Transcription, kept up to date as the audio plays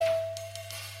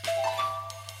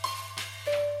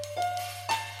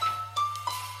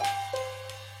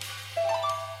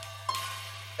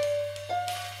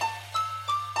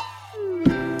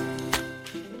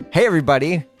Hey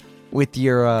everybody, with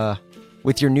your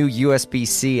new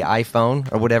USB-C iPhone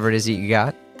or whatever it is that you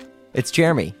got, it's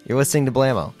Jeremy. You're listening to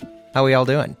Blammo. How we all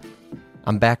doing?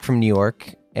 I'm back from New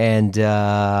York and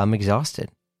I'm exhausted.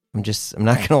 I'm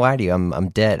not gonna lie to you. I'm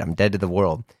dead. I'm dead to the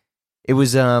world. It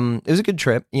was a good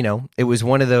trip. You know, it was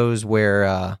one of those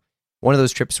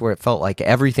trips where it felt like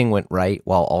everything went right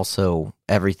while also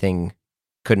everything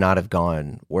could not have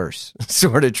gone worse.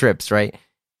 Sort of trips, right?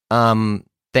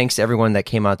 Thanks to everyone that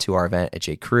came out to our event at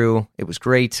J. Crew. It was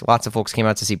great. Lots of folks came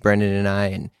out to see Brendan and I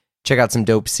and check out some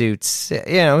dope suits.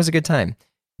 Yeah, it was a good time.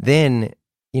 Then,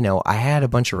 I had a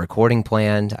bunch of recording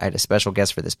planned. I had a special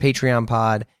guest for this Patreon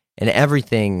pod and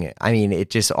everything. I mean, it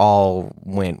just all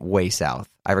went way south.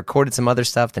 I recorded some other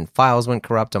stuff, then files went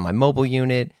corrupt on my mobile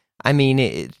unit. I mean,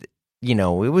 it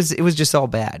was just all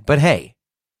bad. But hey,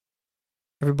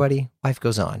 everybody, life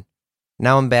goes on.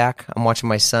 Now I'm back. I'm watching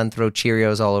my son throw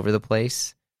Cheerios all over the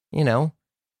place.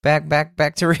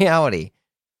 Back to reality.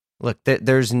 Look,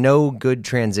 there's no good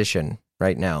transition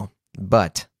right now,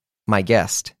 but my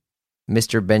guest,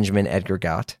 Mr. Benjamin Edgar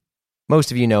Gott. Most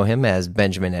of you know him as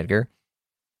Benjamin Edgar.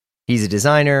 He's a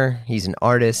designer, he's an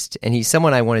artist, and he's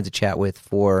someone I wanted to chat with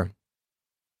for,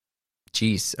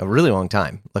 a really long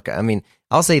time. Look, I mean,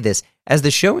 I'll say this. As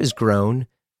the show has grown,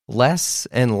 less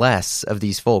and less of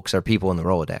these folks are people in the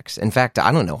Rolodex. In fact,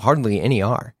 I don't know, hardly any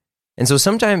are. And so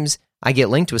sometimes I get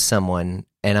linked with someone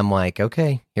and I'm like,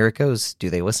 okay, here it goes. Do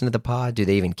they listen to the pod? Do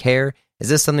they even care? Is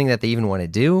this something that they even want to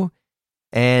do?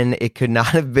 And it could not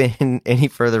have been any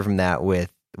further from that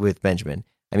with Benjamin.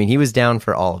 I mean, he was down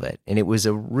for all of it. And it was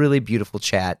a really beautiful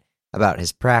chat about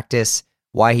his practice,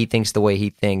 why he thinks the way he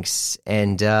thinks.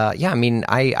 And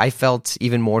I felt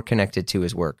even more connected to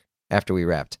his work after we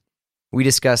wrapped. We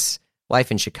discuss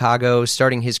life in Chicago,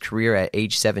 starting his career at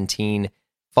age 17,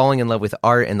 falling in love with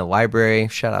art and the library,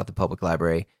 shout out the public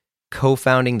library,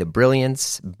 co-founding The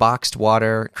Brilliance, Boxed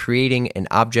Water, creating an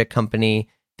object company,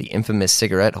 the infamous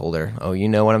cigarette holder, oh, you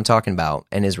know what I'm talking about,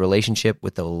 and his relationship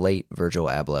with the late Virgil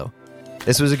Abloh.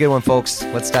 This was a good one, folks.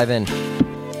 Let's dive in.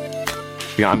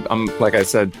 Yeah, I'm like I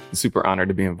said, super honored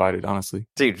to be invited, honestly.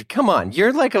 Dude, come on.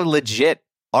 You're like a legit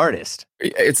artist.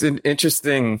 It's an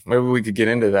interesting, maybe we could get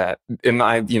into that. And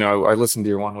I listened to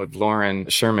your one with Lauren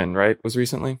Sherman, right? Was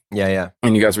recently? Yeah.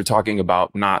 And you guys were talking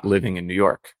about not living in New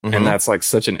York. Mm-hmm. And that's like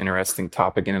such an interesting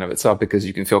topic in and of itself because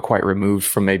you can feel quite removed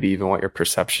from maybe even what your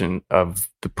perception of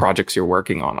the projects you're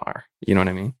working on are. You know what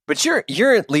I mean? But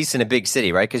you're at least in a big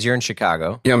city, right? Because you're in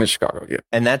Chicago. Yeah, I'm in Chicago, yeah.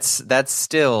 And that's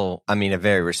still, I mean, a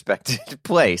very respected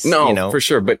place. No, for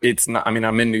sure. But it's not, I mean,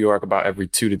 I'm in New York about every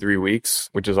 2 to 3 weeks,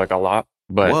 which is like a lot.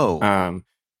 But whoa.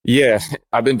 Yeah,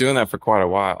 I've been doing that for quite a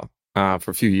while,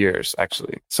 for a few years,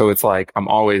 actually. So it's like I'm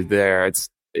always there. It's,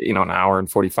 an hour and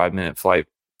 45-minute flight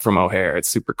from O'Hare. It's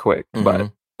super quick. Mm-hmm.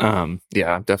 But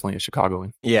yeah, I'm definitely a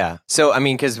Chicagoan. Yeah. So, I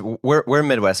mean, because we're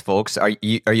Midwest folks. Are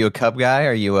you a Cub guy?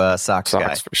 Or are you a Sox guy?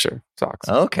 Sox, for sure. Sox.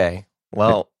 Okay.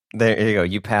 Well, there you go.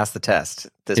 You passed the test.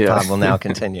 This pod will now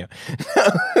continue.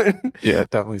 Yeah,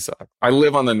 definitely Sox. I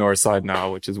live on the north side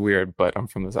now, which is weird, but I'm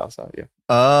from the south side, yeah.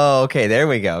 Oh, okay. There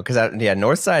we go. Because,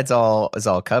 north side's is all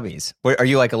Cubbies. Are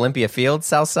you like Olympia Field,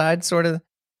 south side, sort of?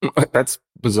 That's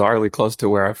bizarrely close to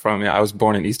where I'm from. Yeah, I was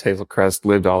born in East Hazel Crest,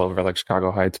 lived all over like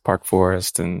Chicago Heights, Park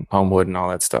Forest, and Homewood and all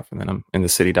that stuff. And then I'm in the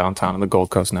city downtown on the Gold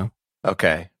Coast now.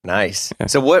 Okay, nice. Yeah.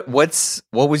 So what was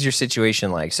your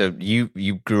situation like? So you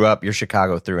grew up, you're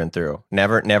Chicago through and through.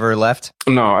 Never left?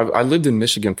 No, I lived in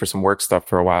Michigan for some work stuff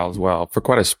for a while as well. For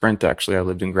quite a sprint, actually. I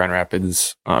lived in Grand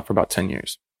Rapids for about 10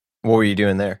 years. What were you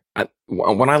doing there?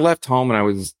 When I left home when I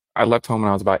was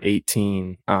about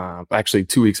 18, actually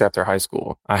 2 weeks after high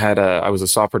school. I was a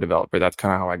software developer. That's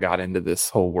kind of how I got into this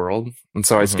whole world. And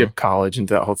so I skipped college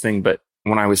into that whole thing. But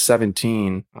when I was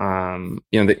 17,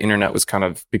 the internet was kind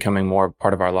of becoming more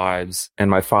part of our lives.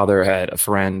 And my father had a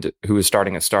friend who was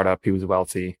starting a startup. He was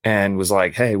wealthy and was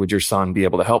like, hey, would your son be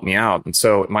able to help me out? And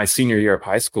so my senior year of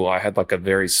high school, I had like a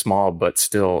very small, but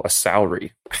still a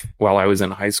salary while I was in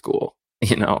high school.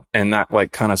 And that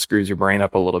like kind of screws your brain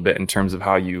up a little bit in terms of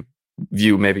how you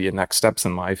view maybe your next steps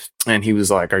in life. And he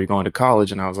was like, are you going to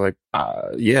college? And I was like,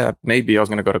 yeah, maybe. I was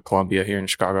going to go to Columbia here in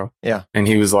Chicago. Yeah. And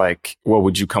he was like, well,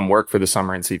 would you come work for the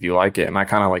summer and see if you like it? And I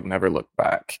kind of like never looked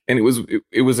back. And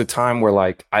it was a time where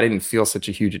like, I didn't feel such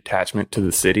a huge attachment to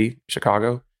the city,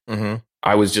 Chicago. Mm-hmm.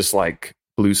 I was just like,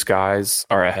 blue skies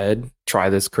are ahead. Try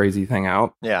this crazy thing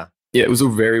out. Yeah. Yeah. It was a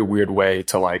very weird way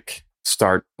to like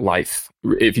start life,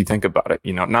 if you think about it.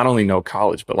 Not only no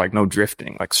college, but like no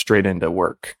drifting, like straight into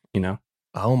work,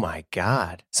 Oh my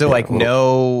God. So yeah, like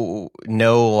no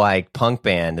like punk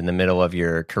band in the middle of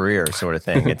your career sort of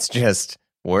thing. It's just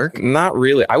Work? Not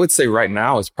really. I would say right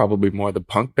now is probably more the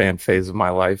punk band phase of my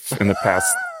life in the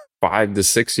past 5 to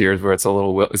 6 years, where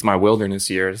it's my wilderness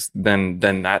years than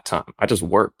that time. I just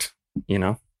worked, you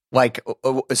know? Like,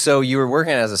 so you were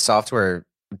working as a software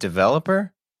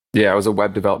developer? Yeah, I was a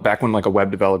web developer back when like a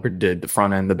web developer did the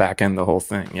front end, the back end, the whole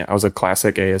thing. Yeah, I was a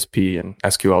classic ASP and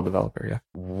SQL developer. Yeah.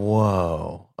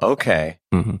 Whoa. Okay.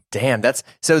 Mm-hmm. Damn. That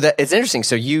it's interesting.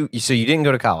 So you didn't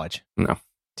go to college? No.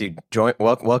 Dude,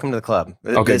 welcome to the club.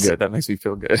 Okay, good. That makes me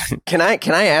feel good. Can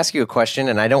I ask you a question?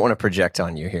 And I don't want to project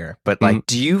on you here, but like,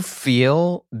 do you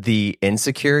feel the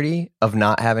insecurity of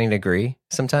not having a degree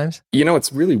sometimes? You know,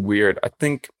 it's really weird. I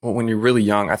think when you're really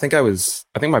young, I think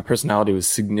my personality was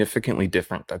significantly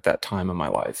different at that time in my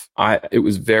life. It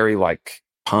was very like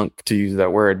punk, to use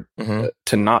that word,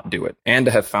 to not do it and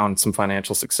to have found some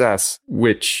financial success,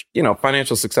 which, you know,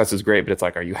 financial success is great, but it's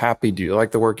like, are you happy? Do you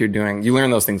like the work you're doing? You learn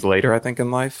those things later, I think,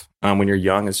 in life. When you're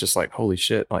young, it's just like, holy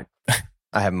shit, like,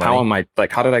 I have money.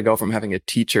 How did I go from having a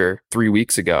teacher 3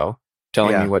 weeks ago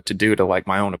telling me what to do to like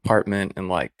my own apartment and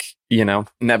like, you know,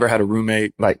 never had a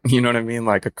roommate, like, you know what I mean?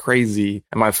 Like and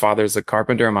my father's a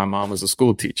carpenter and my mom was a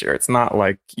school teacher. It's not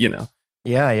like, you know.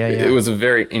 Yeah. It was a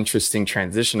very interesting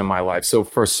transition in my life. So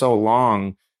for so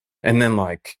long, and then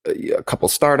like a couple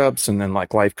startups, and then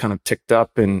like life kind of ticked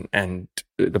up and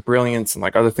the brilliance and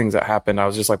like other things that happened. I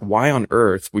was just like, why on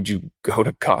earth would you go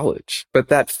to college? But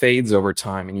that fades over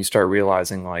time, and you start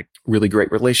realizing like really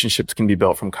great relationships can be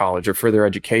built from college or further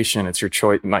education. It's your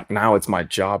choice. Like now it's my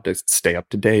job to stay up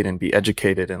to date and be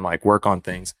educated and like work on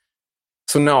things.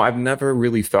 So no, I've never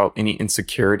really felt any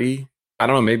insecurity. I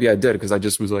don't know, maybe I did because I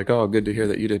just was like, oh, good to hear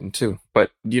that you didn't too.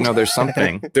 But, you know, there's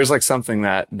like something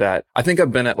that I think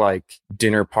I've been at like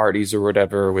dinner parties or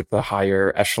whatever with the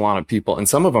higher echelon of people. And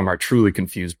some of them are truly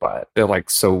confused by it. They're like,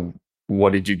 so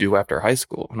what did you do after high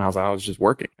school? And I was like, I was just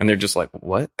working. And they're just like,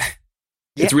 what?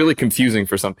 Yeah. It's really confusing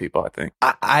for some people, I think.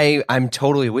 I'm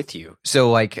totally with you.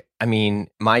 So like, I mean,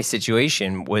 my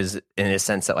situation was in a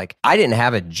sense that like, I didn't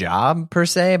have a job per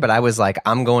se, but I was like,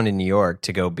 I'm going to New York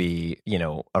to go be, you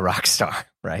know, a rock star,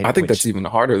 right? I think that's even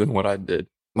harder than what I did.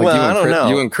 Like well, I don't know.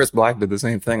 You and Chris Black did the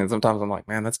same thing. And sometimes I'm like,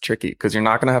 man, that's tricky because you're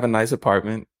not going to have a nice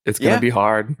apartment. It's going to be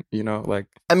hard, you know, like.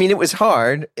 I mean, it was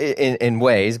hard in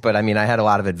ways, but I mean, I had a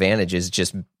lot of advantages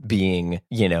just being,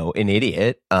 you know, an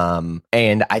idiot.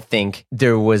 And I think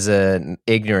there was an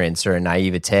ignorance or a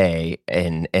naivete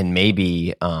and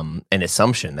maybe an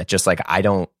assumption that just like, I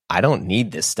don't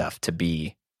need this stuff to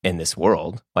be in this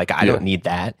world. Like, I don't need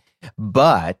that.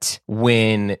 But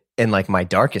when in like my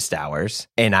darkest hours,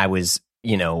 and I was,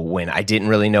 you know, when I didn't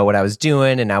really know what I was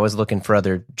doing and I was looking for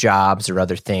other jobs or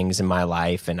other things in my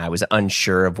life and I was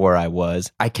unsure of where I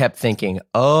was, I kept thinking,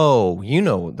 oh, you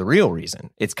know, the real reason.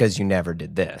 It's because you never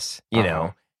did this, you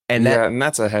know? And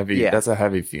that's a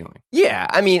heavy feeling. Yeah.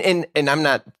 I mean, and I'm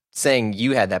not saying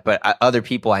you had that, but other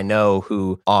people I know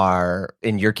who are,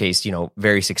 in your case, you know,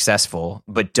 very successful,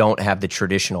 but don't have the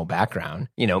traditional background,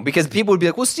 you know, because people would be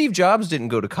like, well, Steve Jobs didn't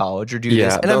go to college or do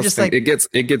this. And I'm just like, it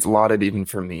gets lauded even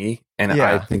for me. And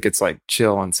I think it's like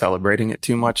chill on celebrating it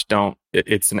too much.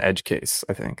 It's an edge case,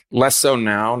 I think. Less so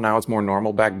now. Now it's more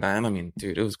normal. Back then, I mean,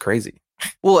 dude, it was crazy.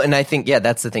 Well, and I think,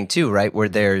 that's the thing too, right?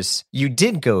 Where you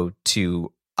did go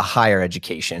to a higher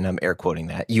education, I'm air quoting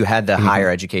that. You had the higher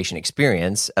education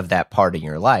experience of that part in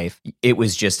your life. It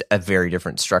was just a very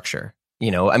different structure.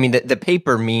 You know, I mean, the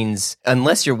paper means,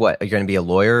 unless you're going to be a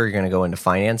lawyer, you're going to go into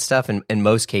finance stuff. And in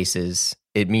most cases,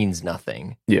 it means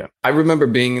nothing. Yeah. I remember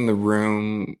being in the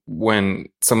room when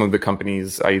some of the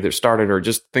companies I either started or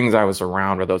just things I was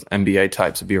around, or those MBA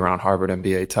types would be around, Harvard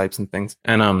MBA types and things.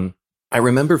 And I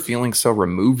remember feeling so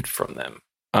removed from them.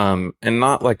 And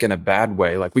not like in a bad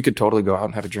way. Like we could totally go out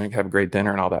and have a drink, have a great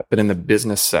dinner and all that. But in the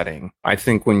business setting, I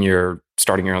think when you're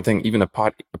starting your own thing, even a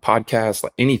podcast,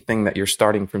 like anything that you're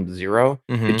starting from zero,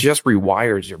 it just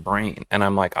rewires your brain. And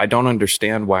I'm like, I don't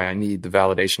understand why I need the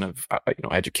validation of,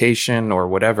 education or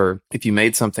whatever. If you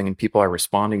made something and people are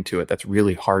responding to it, that's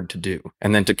really hard to do.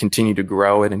 And then to continue to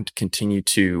grow it and to continue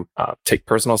to take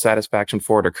personal satisfaction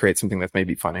for it or create something that's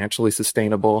maybe financially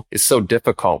sustainable is so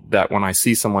difficult that when I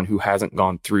see someone who hasn't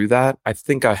gone through that, I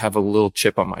think I have a little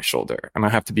chip on my shoulder and I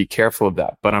have to be careful of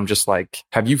that. But I'm just like,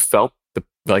 have you felt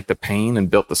the pain and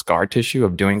built the scar tissue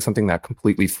of doing something that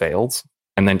completely fails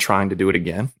and then trying to do it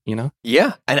again, you know?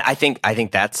 Yeah. And I think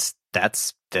that's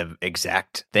the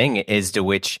exact thing, is to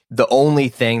which the only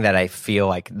thing that I feel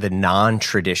like the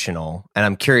non-traditional, and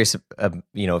I'm curious,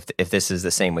 if this is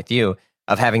the same with you,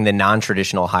 of having the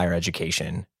non-traditional higher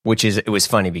education Which is, it was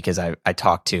funny because I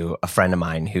talked to a friend of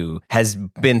mine who has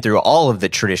been through all of the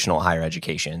traditional higher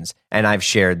educations, and I've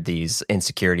shared these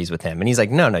insecurities with him. And he's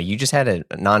like, no, you just had a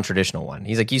non-traditional one.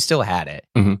 He's like, you still had it.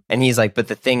 Mm-hmm. And he's like, but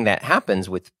the thing that happens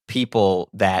with people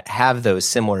that have those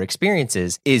similar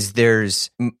experiences is there's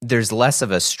less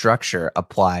of a structure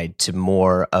applied to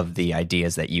more of the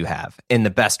ideas that you have in the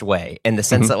best way, in the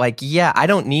sense that like, yeah, I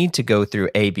don't need to go through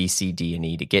A, B, C, D, and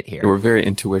E to get here. We're very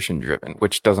intuition driven,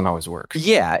 which doesn't always work.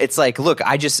 Yeah, it's like, look,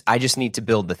 I just need to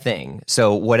build the thing.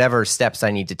 So whatever steps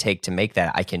I need to take to make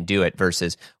that, I can do it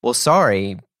versus, well,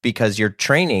 sorry, because your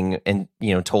training and,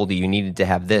 told you needed to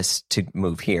have this to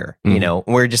move here.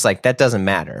 We're just like, that doesn't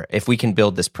matter. If we can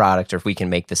build this product or if we can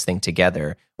make this thing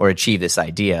together or achieve this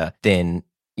idea, then,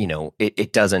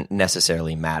 it doesn't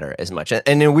necessarily matter as much. And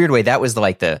in a weird way, that was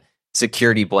like the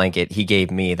security blanket he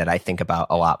gave me that I think about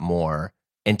a lot more,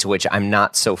 into which I'm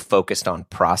not so focused on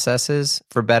processes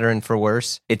for better and for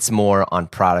worse. It's more on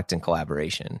product and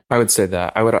collaboration. I would say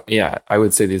that. I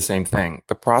would say the same thing.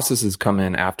 The processes come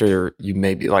in after you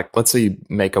maybe, like, let's say you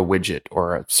make a widget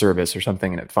or a service or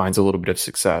something and it finds a little bit of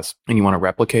success and you want to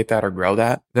replicate that or grow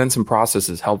that, then some process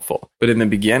is helpful. But in the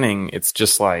beginning, it's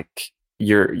just like,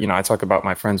 I talk about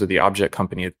my friends with the Object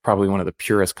Company. It's probably one of the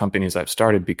purest companies I've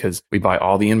started because we buy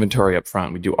all the inventory up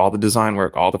front. We do all the design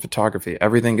work, all the photography.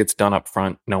 Everything gets done up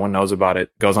front. No one knows about it,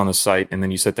 goes on the site, and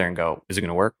then you sit there and go, is it going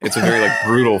to work? It's a very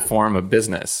brutal form of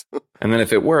business. And then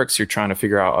if it works, you're trying to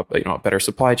figure out a better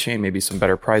supply chain, maybe some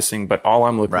better pricing. But all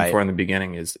I'm looking for in the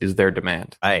beginning is their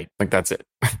demand. Right. Like that's it.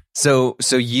 So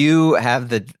you have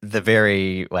the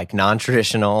very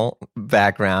non-traditional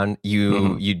background.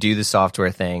 You do the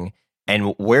software thing.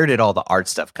 And where did all the art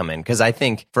stuff come in? Because I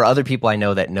think for other people I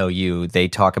know that know you, they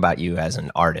talk about you as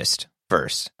an artist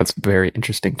first. That's very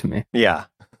interesting to me. Yeah.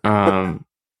 The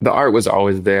art was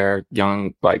always there.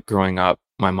 Young, growing up,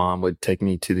 my mom would take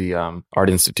me to the Art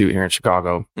Institute here in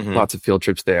Chicago. Mm-hmm. Lots of field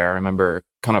trips there. I remember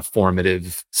kind of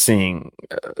formative seeing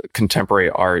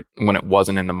contemporary art when it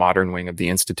wasn't in the modern wing of the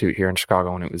Institute here in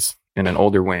Chicago, when it was in an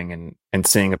older wing, and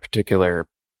seeing a particular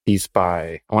piece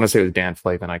by, I want to say it was Dan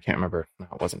Flavin. I can't remember. No,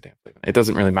 it wasn't Dan Flavin. It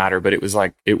doesn't really matter, but it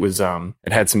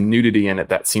had some nudity in it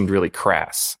that seemed really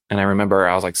crass. And I remember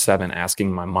I was 7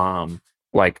 asking my mom,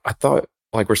 I thought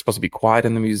we're supposed to be quiet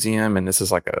in the museum and this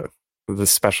is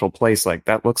this special place.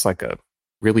 That looks like a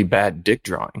really bad dick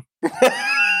drawing.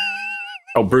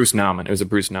 Oh, Bruce Nauman. It was a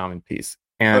Bruce Nauman piece.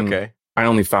 And okay. I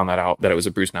only found that out that it was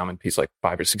a Bruce Nauman piece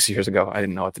 5 or 6 years ago. I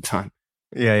didn't know at the time.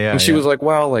 Yeah. And she was like,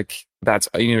 well, that's,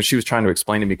 she was trying to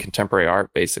explain to me contemporary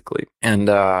art, basically. And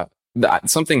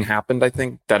something happened, I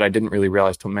think, that I didn't really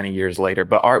realize till many years later.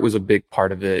 But art was a big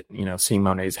part of it, seeing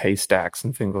Monet's haystacks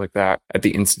and things like that at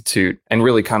the Institute, and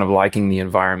really kind of liking the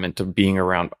environment of being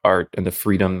around art and the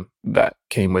freedom that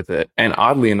came with it. And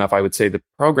oddly enough, I would say the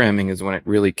programming is when it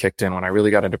really kicked in. When I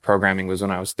really got into programming was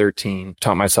when I was 13,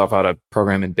 taught myself how to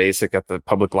program in BASIC at the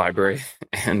public library.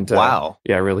 And wow.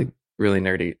 Yeah, really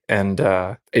nerdy. And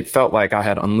it felt like I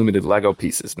had unlimited Lego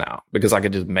pieces now because I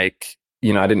could just make, I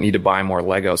didn't need to buy more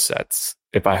Lego sets.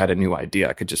 If I had a new idea,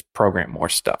 I could just program more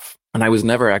stuff. And I was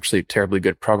never actually a terribly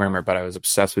good programmer, but I was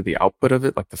obsessed with the output of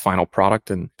it, the final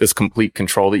product and this complete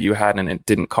control that you had. And it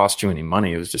didn't cost you any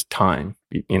money. It was just time,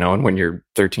 and when you're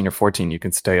 13 or 14, you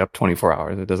can stay up 24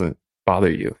 hours. It doesn't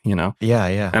bother you,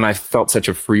 Yeah. And I felt such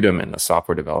a freedom in the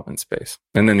software development space.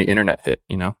 And then the internet hit,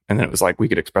 and then it was we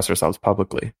could express ourselves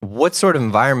publicly. What sort of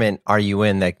environment are you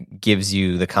in that gives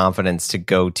you the confidence to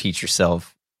go teach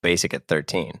yourself BASIC at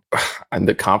 13? And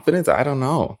the confidence? I don't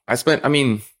know.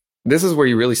 This is where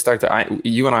you really start to,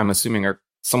 you and I, I'm assuming, are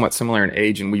somewhat similar in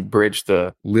age, and we bridge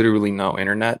the literally no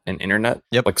internet and internet,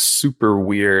 super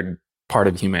weird part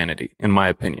of humanity, in my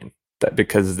opinion, that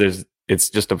because it's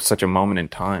just such a moment in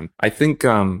time. I think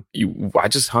I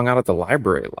just hung out at the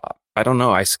library a lot. I don't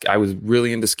know. I was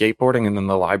really into skateboarding and then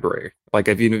the library.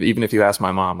 Even if you ask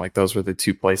my mom, those were the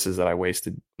 2 places that I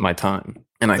wasted my time.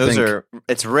 And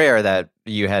it's rare that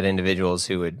you had individuals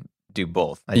who would do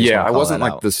both. I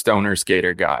wasn't the stoner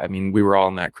skater guy. We were all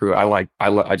in that crew. I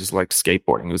just liked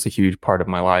skateboarding. It was a huge part of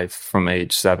my life from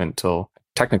age 7 till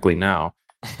technically now.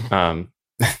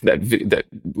 That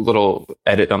little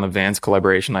edit on the Vans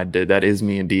collaboration I did, that is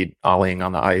me indeed ollieing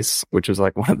on the ice, which was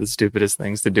one of the stupidest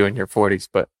things to do in your 40s,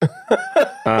 but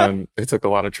it took a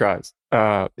lot of tries.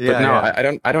 But no,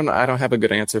 I don't have a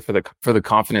good answer for the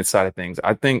confidence side of things.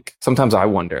 I think sometimes I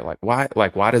wonder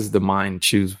why does the mind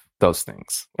choose those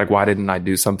things? Why didn't I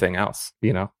do something else?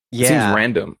 Yeah. It seems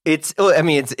random.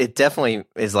 It definitely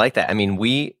is like that.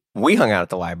 We hung out at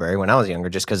the library when I was younger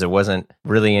just because there wasn't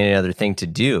really any other thing to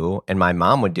do. And my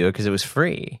mom would do it because it was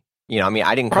free.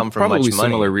 I didn't come from much money. Probably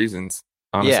similar reasons,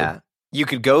 honestly. Yeah. you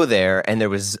could go there and there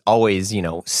was always,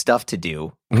 stuff to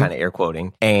do, kind of air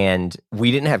quoting. And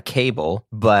we didn't have cable,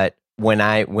 but when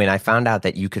I found out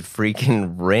that you could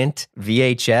freaking rent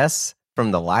VHS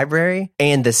from the library,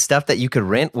 and the stuff that you could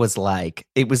rent was like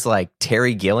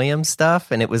Terry Gilliam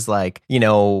stuff, and it was like,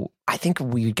 I think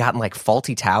we'd gotten like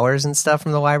Faulty Towers and stuff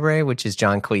from the library, which is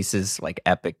John Cleese's like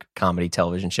epic comedy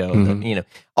television show. That,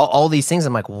 all these things.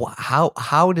 I'm like,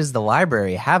 how does the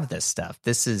library have this stuff?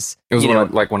 It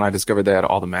was when I discovered they had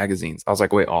all the magazines. I was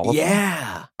like, wait, all of them?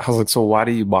 Yeah. I was like, so why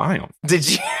do you buy them? Did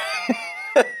you?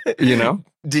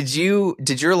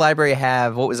 Did your library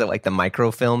have, what was it, like the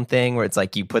microfilm thing where it's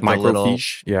like you put the little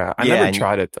microfiche? Yeah, I never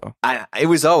tried it though. It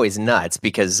was always nuts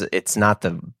because it's not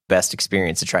the best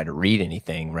experience to try to read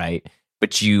anything, right?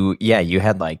 But you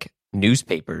had like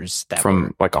newspapers that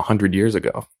from like 100 years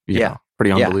ago. Yeah,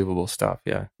 pretty unbelievable stuff.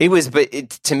 Yeah, it was. But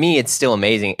to me, it's still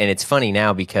amazing, and it's funny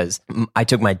now because I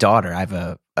took my daughter. I have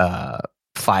a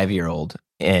 5-year-old.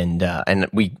 And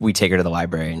we take her to the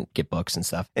library and get books and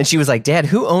stuff. And she was like, "Dad,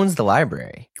 who owns the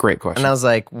library?" Great question. And I was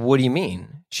like, "What do you mean?"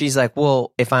 She's like,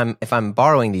 "Well, if I'm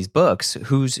borrowing these books,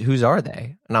 whose are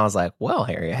they?" And I was like, "Well,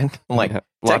 Harriet," I'm like,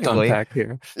 technically, unpack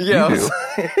here. Yeah,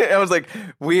 I was like,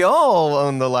 "We all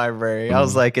own the library." I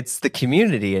was like, "It's the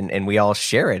community, and we all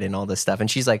share it and all this stuff." And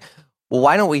she's like, "Well,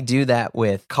 why don't we do that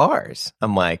with cars?"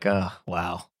 I'm like, "Oh,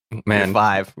 wow." Man,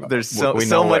 5. There's so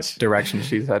know much what direction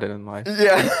she's headed in life.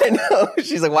 Yeah, I know.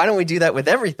 She's like, "Why don't we do that with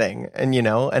everything?" And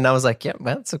and I was like, "Yeah,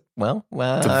 it's a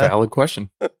valid question."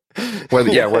 All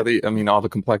the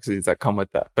complexities that come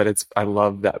with that. But I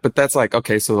love that. But that's like,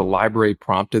 okay, so the library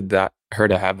prompted her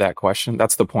to have that question.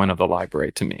 That's the point of the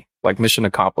library to me. Like, mission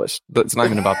accomplished. It's not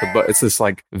even about the book. It's this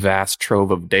like vast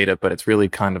trove of data, but it's really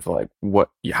kind of like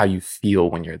how you feel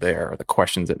when you're there, or the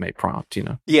questions it may prompt,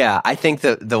 Yeah, I think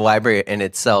the library in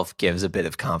itself gives a bit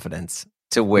of confidence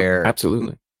to where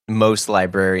absolutely most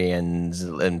librarians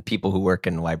and people who work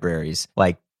in libraries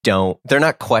they're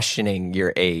not questioning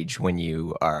your age when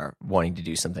you are wanting to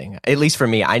do something. At least for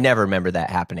me, I never remember that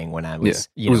happening when I was.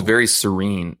 It was very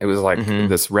serene. It was like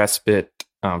this respite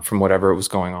from whatever was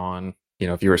going on.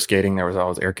 If you were skating, there was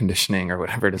always air conditioning or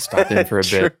whatever to stop in for a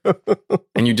bit,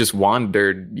 and you just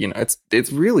wandered.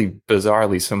 It's really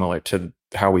bizarrely similar to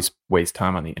how we waste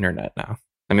time on the internet now.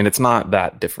 I mean, it's not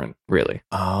that different, really.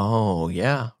 Oh,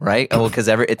 yeah. Right. Oh, because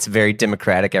it's very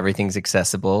democratic. Everything's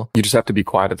accessible. You just have to be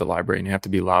quiet at the library and you have to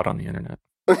be loud on the internet.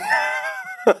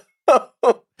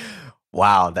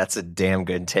 Wow. That's a damn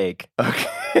good take.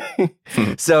 Okay.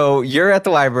 So you're at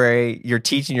the library, you're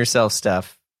teaching yourself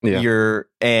stuff. Yeah.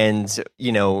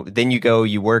 Then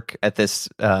you work at this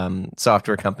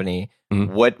software company.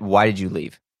 Why did you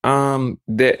leave?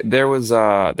 There was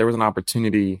an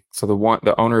opportunity. So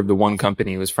the owner of the one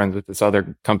company was friends with this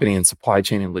other company in supply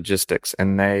chain and logistics,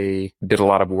 and they did a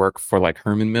lot of work for like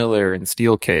Herman Miller and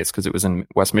Steelcase because it was in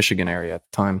West Michigan area at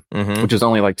the time, which is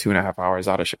only like 2.5 hours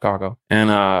out of Chicago. And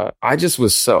I just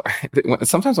was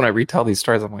sometimes when I retell these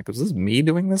stories, I'm like, is this me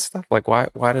doing this stuff? Like,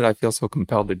 why did I feel so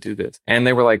compelled to do this? And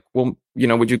they were like, well,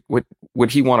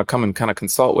 would he want to come and kind of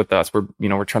consult with us? We're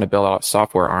trying to build out a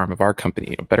software arm of our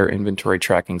company, better inventory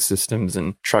tracking systems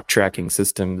and truck tracking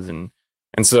systems. And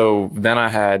so then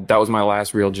that was my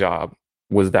last real job,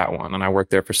 was that one. And I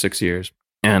worked there for 6 years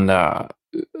and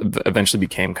eventually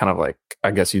became kind of like,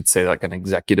 I guess you'd say like an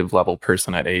executive level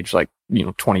person at age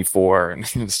 24. And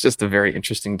it was just a very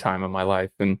interesting time in my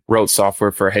life, and wrote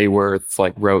software for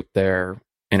Hayworth, wrote their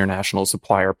international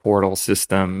supplier portal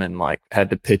system and had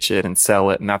to pitch it and sell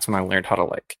it. And that's when I learned how to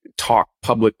talk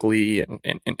publicly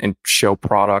and show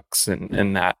products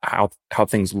and that how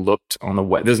things looked on the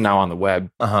web. This is now on the web,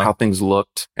 how things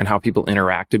looked and how people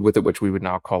interacted with it, which we would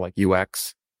now call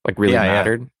UX, really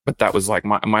mattered. Yeah. But that was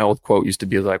my old quote used to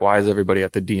be why is everybody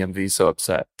at the DMV so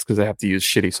upset? It's because they have to use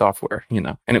shitty software,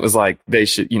 And it was they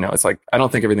should, it's I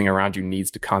don't think everything around you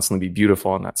needs to constantly be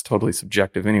beautiful, and that's totally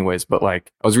subjective anyways. But I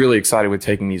was really excited with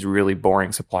taking these really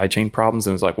boring supply chain problems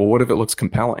and was well, what if it looks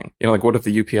compelling? What if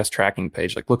the UPS tracking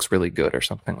page looks really good or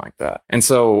something like that? And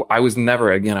so I was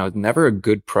never a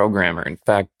good programmer. In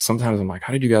fact, sometimes I'm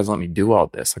how did you guys let me do all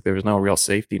this? There was no real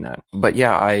safety net. But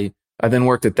yeah, I then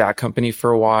worked at that company for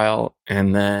a while,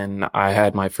 and then I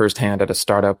had my first hand at a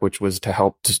startup, which was to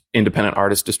help independent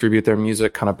artists distribute their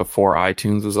music, kind of before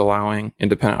iTunes was allowing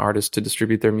independent artists to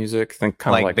distribute their music. Think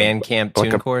kind of Bandcamp,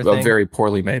 TuneCore thing? A very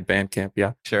poorly made Bandcamp,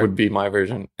 yeah, sure, would be my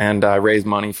version. And I raised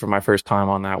money for my first time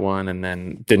on that one, and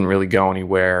then didn't really go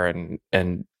anywhere, and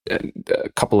a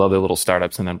couple other little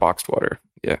startups, and then Boxed Water,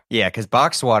 yeah, because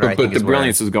Boxed Water, but the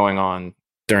Brilliance is going on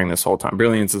during this whole time.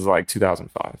 Brilliance is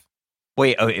 2005.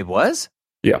 Wait, oh, it was?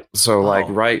 Yeah. So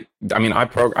right. I mean,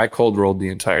 I cold rolled the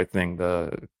entire thing.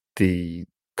 The the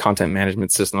content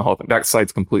management system, the whole thing. That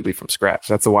site's completely from scratch.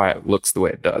 That's why it looks the way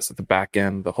it does at the back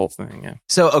end, the whole thing. Yeah.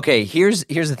 So, okay, here's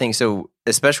the thing. So,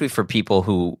 especially for people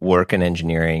who work in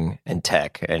engineering and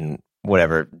tech and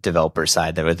whatever developer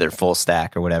side, that they're full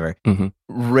stack or whatever,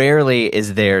 rarely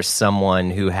is there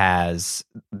someone who has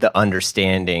the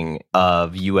understanding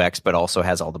of UX, but also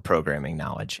has all the programming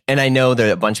knowledge. And I know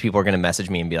that a bunch of people are going to message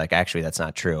me and be like, actually, that's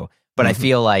not true. But I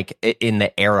feel like in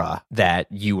the era that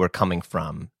you were coming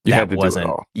from, that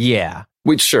wasn't. Yeah.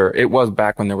 Which, sure, it was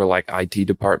back when there were like IT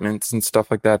departments and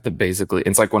stuff like that. That basically,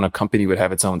 it's like when a company would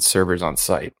have its own servers on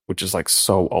site, which is like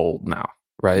so old now.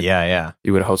 Right? Yeah.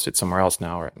 You would host it somewhere else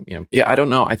now. Or, yeah, I don't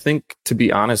know. I think, to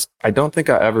be honest, I don't think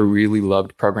I ever really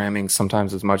loved programming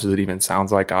sometimes as much as it even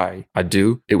sounds like I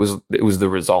do. It was the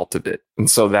result of it. And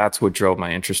so that's what drove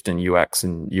my interest in UX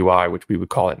and UI, which we would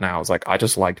call it now. Is like, I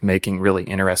just liked making really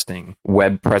interesting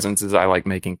web presences. I like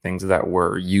making things that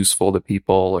were useful to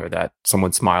people or that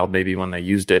someone smiled maybe when they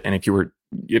used it. And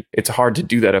it's hard to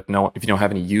do that if you don't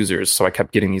have any users. So I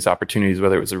kept getting these opportunities,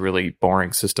 whether it was a really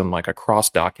boring system like a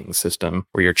cross-docking system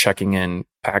where you're checking in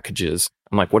packages.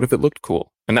 I'm like, what if it looked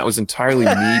cool? And that was entirely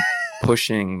me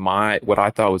pushing what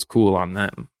I thought was cool on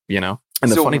them,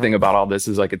 And the funny thing about all this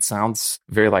is like, it sounds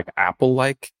very like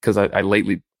Apple-like, because I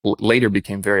later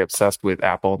became very obsessed with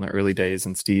Apple in the early days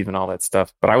and Steve and all that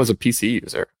stuff. But I was a PC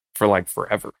user for like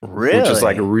forever. Really? Which is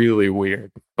like really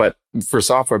weird. But for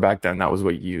software back then, that was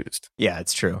what you used. Yeah,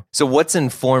 it's true. So what's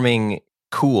informing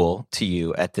cool to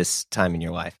you at this time in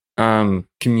your life?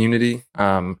 Community.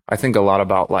 I think a lot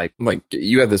about like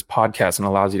you have this podcast and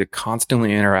allows you to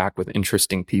constantly interact with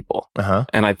interesting people.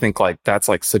 And I think like that's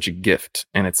like such a gift,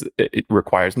 and it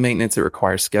requires maintenance. It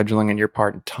requires scheduling on your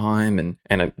part and time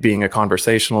and being a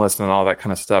conversationalist and all that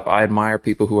kind of stuff. I admire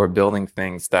people who are building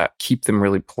things that keep them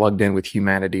really plugged in with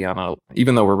humanity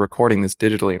even though we're recording this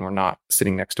digitally and we're not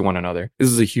sitting next to one another. This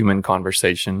is a human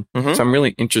conversation. So I'm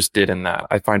really interested in that.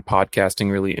 I find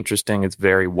podcasting really interesting. It's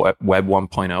very web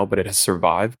 1.0, but it has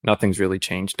survived. Nothing's really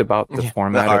changed about the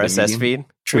format. The RSS feed,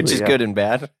 Truly, which is good and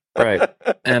bad. Right.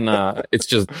 And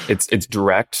it's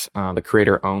direct. The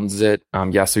creator owns it.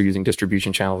 Yes, they're using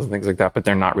distribution channels and things like that, but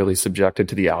they're not really subjected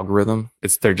to the algorithm.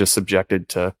 They're just subjected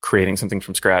to creating something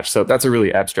from scratch. So that's a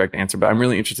really abstract answer, but I'm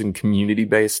really interested in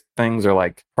community-based things, or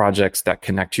like projects that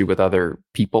connect you with other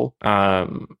people.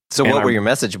 So what were your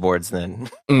message boards then?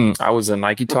 I was a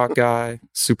Nike Talk guy,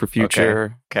 Super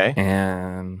Future. Okay.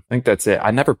 And I think that's it.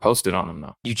 I never posted on them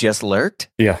though. You just lurked?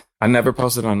 Yeah. I never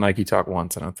posted on Nike Talk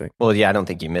once, I don't think. Well, yeah, I don't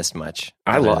think you missed much.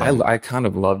 I kind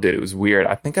of loved it. It was weird.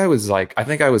 I think I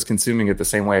was consuming it the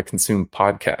same way I consume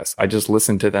podcasts. I just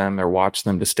listened to them or watched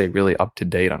them to stay really up to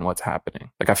date on what's happening.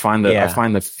 Like I find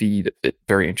the feed of it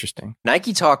very interesting.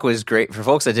 Nike Talk was great. For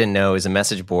folks that didn't know, is a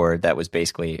message board that was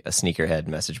basically a sneakerhead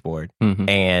message board.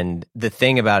 And the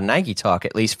thing about Nike Talk,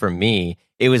 at least for me,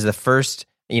 it was the first.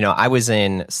 I was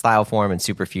in Style Forum and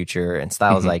Super Future and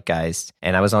Style Zeitgeist,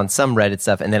 and I was on some Reddit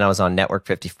stuff, and then I was on Network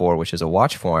 54, which is a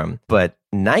watch forum. But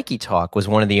Nike Talk was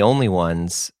one of the only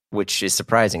ones, which is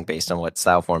surprising based on what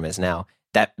Style Forum is now,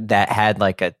 that had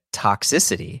like a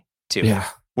toxicity to it.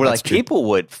 Where like true. People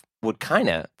would kind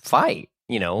of fight.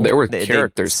 There were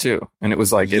characters too, and it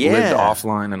was like it lived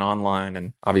offline and online,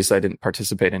 and obviously I didn't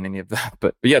participate in any of that,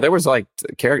 but yeah, there was like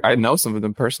character. I know some of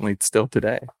them personally still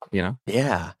today.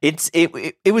 Yeah,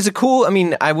 it was a cool. I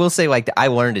mean, I will say like I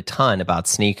learned a ton about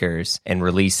sneakers and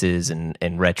releases and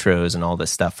retros and all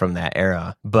this stuff from that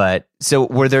era. But so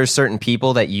were there certain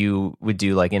people that you would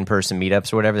do like in-person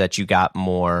meetups or whatever that you got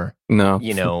more? No.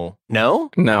 No?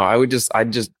 No,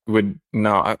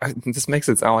 this makes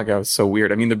it sound like I was so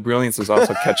weird. I mean, the Brilliance was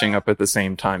also catching up at the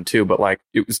same time too, but like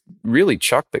it was really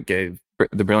Chuck that gave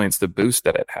the Brilliance the boost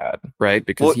that it had, right?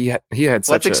 Because he had such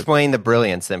Let's explain the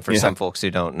Brilliance then for some folks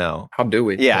who don't know. How do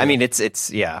we? Yeah, I mean, it's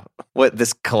what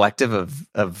this collective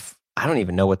of I don't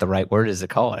even know what the right word is to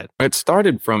call it. It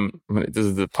started from, this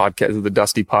is the podcast, the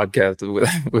Dusty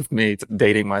podcast with me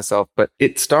dating myself, but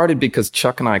it started because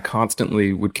Chuck and I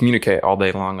constantly would communicate all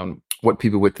day long on what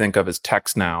people would think of as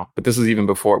text now. But this is even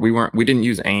before we didn't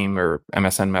use AIM or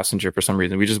MSN Messenger for some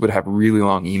reason. We just would have really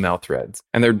long email threads,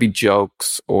 and there'd be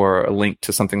jokes or a link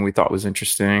to something we thought was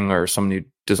interesting or some new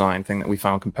design thing that we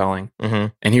found compelling.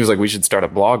 And he was like, we should start a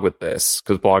blog with this,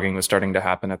 because blogging was starting to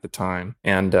happen at the time.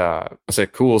 And I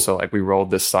said, cool. So like we rolled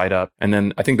this site up, and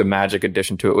then I think the magic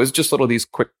addition to it was just little these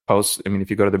quick posts. I mean, if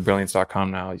you go to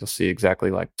thebrilliance.com now, you'll see exactly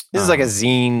like this is like a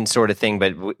zine sort of thing,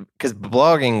 but because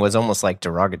blogging was almost like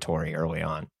derogatory early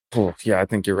on. Oh, yeah, I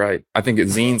think you're right. I think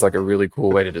zine's like a really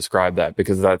cool way to describe that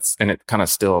because and it kind of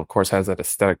still, of course, has that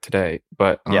aesthetic today.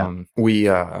 But we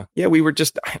were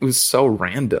just, it was so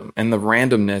random. And the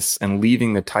randomness and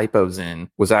leaving the typos in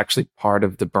was actually part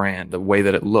of the brand, the way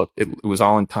that it looked. It was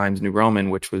all in Times New Roman,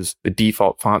 which was the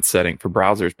default font setting for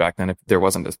browsers back then if there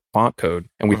wasn't a font code.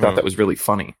 And we thought that was really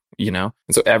funny. And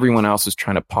so everyone else was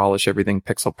trying to polish everything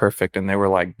pixel perfect. And they were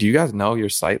like, do you guys know your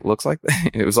site looks like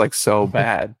that? It was like so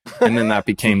bad. And then that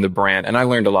became the brand. And I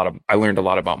learned a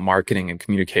lot about marketing and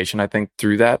communication, I think,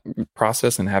 through that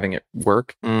process and having it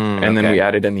work. And then we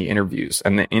added in the interviews,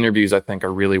 and the interviews, I think,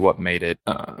 are really what made it,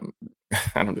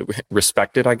 I don't know,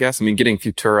 respected, I guess. I mean, getting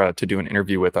Futura to do an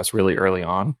interview with us really early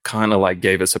on kind of like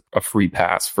gave us a free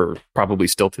pass for probably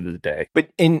still to this day. But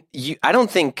I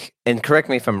don't think, and correct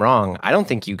me if I'm wrong, I don't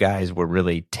think you guys were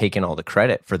really taking all the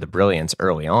credit for the brilliance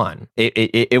early on.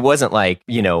 It wasn't like,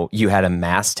 you had a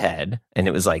masthead and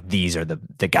it was like, these are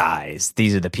the guys,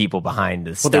 these are the people behind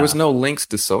this stuff. There was no links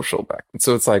to social back then.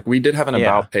 So it's like, we did have an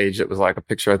about page that was like a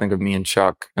picture, I think, of me and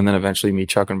Chuck, and then eventually me,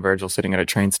 Chuck, and Virgil sitting at a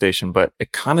train station, but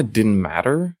it kind of didn't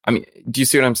matter. I mean, do you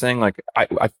see what I'm saying? Like,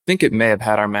 I think it may have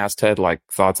had our masthead, like,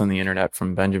 thoughts on the internet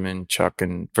from Benjamin, Chuck,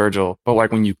 and Virgil, but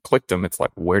like when you clicked them, it's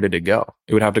like, where did it go?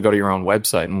 It would have to go to your own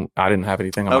website, and I didn't have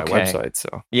anything on my website,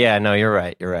 so. Yeah, no, you're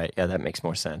right. Yeah, that makes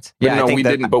more sense. But yeah, no, we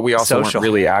didn't, but we also weren't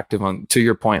really active on, to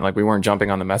your point, like we weren't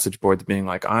jumping on the message boards being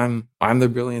like, I'm the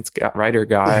brilliance writer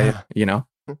guy,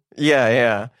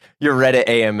 Yeah. Your Reddit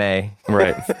AMA.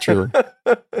 Right, truly.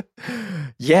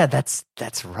 Yeah, that's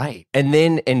right. And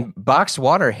then in Boxed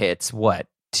Water hits what?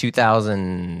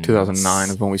 2009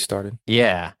 is when we started.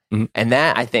 Yeah. Mm-hmm. And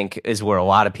that, I think, is where a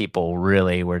lot of people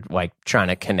really were like trying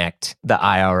to connect the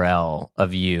IRL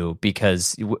of you,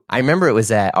 because I remember it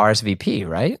was at RSVP,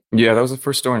 right? Yeah, that was the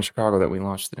first store in Chicago that we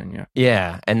launched it in, yeah.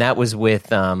 Yeah, and that was with,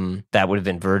 that would have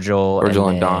been Virgil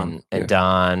and Don.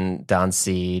 And Don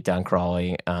C, Don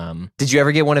Crawley. Did you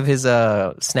ever get one of his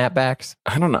snapbacks?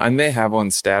 I don't know. I may have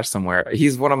one stashed somewhere.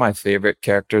 He's one of my favorite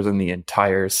characters in the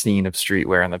entire scene of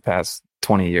streetwear in the past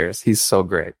 20 years. He's so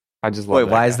great. I just love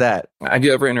Why is that? Have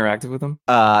you ever interacted with him?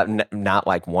 Not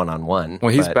like one-on-one.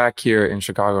 Well, he's back here in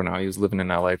Chicago now. He was living in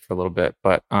LA for a little bit,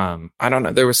 but I don't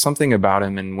know. There was something about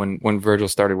him, and when Virgil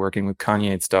started working with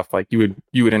Kanye and stuff, like you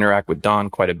would interact with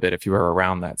Don quite a bit if you were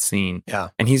around that scene. Yeah.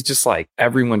 And he's just like,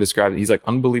 everyone describes it. He's like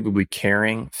unbelievably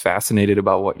caring, fascinated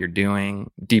about what you're doing,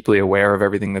 deeply aware of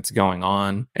everything that's going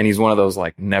on. And he's one of those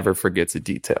like never forgets a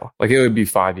detail. Like it would be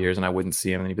 5 years and I wouldn't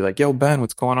see him, and he'd be like, "Yo, Ben,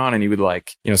 what's going on?" And he would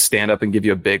like, stand up and give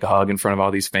you a big hug in front of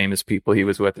all these famous people he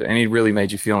was with, and he really made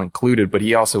you feel included. But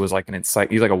he also was like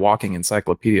he's like a walking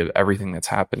encyclopedia of everything that's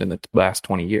happened in the last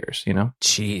 20 years,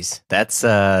 Jeez, that's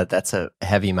a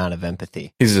heavy amount of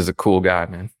empathy. He's just a cool guy,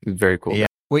 man. He's very cool. Yeah.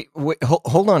 Wait,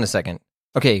 hold on a second.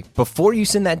 Okay, before you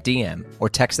send that DM or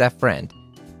text that friend,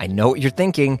 I know what you're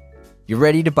thinking. You're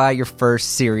ready to buy your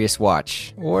first serious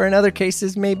watch, or in other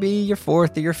cases, maybe your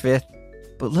fourth or your fifth.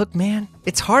 But look, man,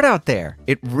 it's hard out there.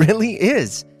 It really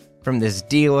is. From this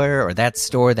dealer or that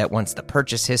store that wants the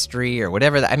purchase history or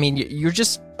whatever. You're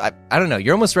just, I don't know,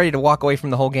 you're almost ready to walk away from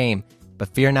the whole game.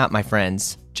 But fear not, my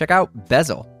friends. Check out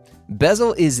Bezel.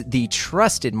 Bezel is the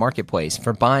trusted marketplace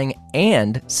for buying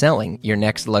and selling your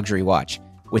next luxury watch,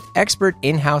 with expert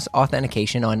in-house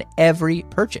authentication on every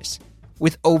purchase.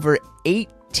 With over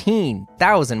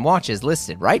 18,000 watches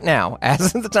listed right now,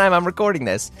 as of the time I'm recording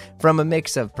this, from a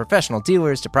mix of professional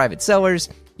dealers to private sellers,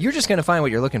 you're just going to find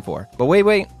what you're looking for. But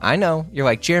wait, I know. You're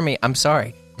like, Jeremy, I'm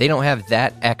sorry. They don't have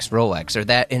that X Rolex or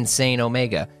that insane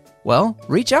Omega. Well,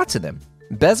 reach out to them.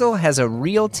 Bezel has a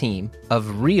real team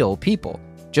of real people.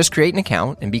 Just create an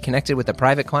account and be connected with a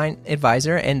private client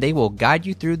advisor, and they will guide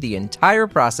you through the entire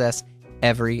process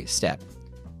every step.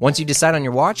 Once you decide on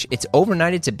your watch, it's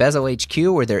overnighted to Bezel HQ,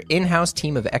 where their in-house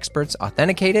team of experts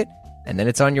authenticate it, and then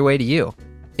it's on your way to you.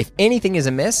 If anything is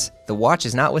amiss, the watch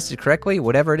is not listed correctly,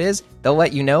 whatever it is, they'll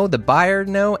let you know, the buyer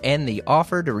know, and the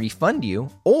offer to refund you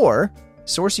or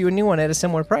source you a new one at a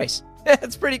similar price.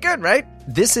 That's pretty good, right?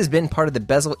 This has been part of the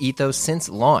Bezel ethos since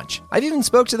launch. I've even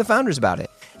spoke to the founders about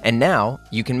it. And now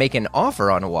you can make an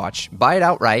offer on a watch, buy it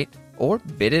outright, or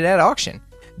bid it at auction.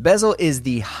 Bezel is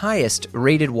the highest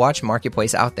rated watch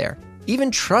marketplace out there.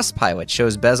 Even Trustpilot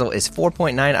shows Bezel is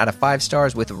 4.9 out of 5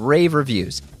 stars with rave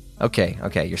reviews. Okay,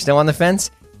 you're still on the fence?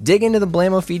 Dig into the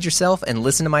Blamo feed yourself and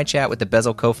listen to my chat with the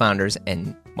Bezel co-founders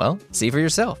and, well, see for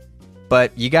yourself.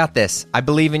 But you got this. I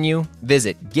believe in you.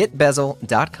 Visit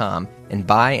getbezel.com and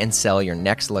buy and sell your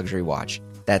next luxury watch.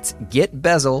 That's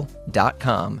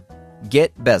getbezel.com.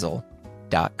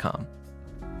 Getbezel.com.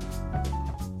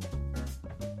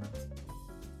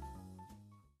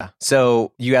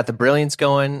 So you got the brilliance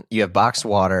going, you have boxed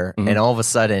water, and all of a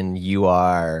sudden you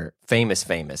are famous.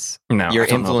 No, You're I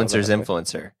don't know about influencer's that.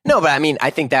 influencer. No, but I mean, I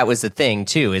think that was the thing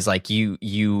too, is like you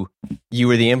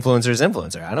were the influencer's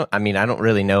influencer. I don't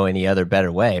really know any other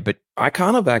better way, but I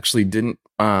kind of actually didn't,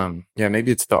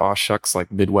 maybe it's the aw shucks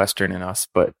like Midwestern in us,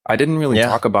 but I didn't really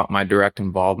talk about my direct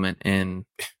involvement, being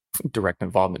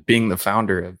the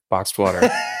founder of Boxed Water.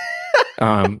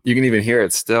 You can even hear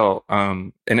it still.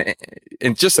 And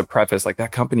just a preface, like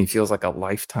that company feels like a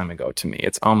lifetime ago to me.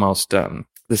 It's almost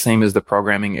the same as the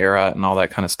programming era and all that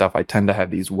kind of stuff. I tend to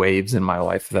have these waves in my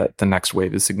life that the next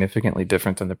wave is significantly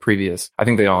different than the previous. I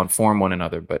think they all inform one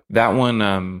another, but that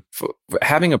one,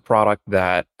 having a product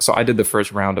so I did the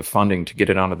first round of funding to get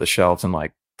it onto the shelves and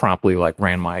like promptly like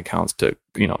ran my accounts to,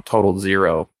 total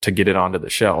zero to get it onto the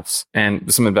shelves.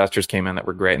 And some investors came in that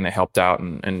were great and they helped out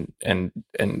and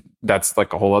that's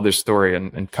like a whole other story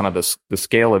and kind of the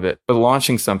scale of it. But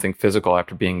launching something physical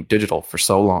after being digital for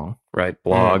so long, right?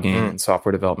 Blogging and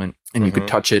software development, and you could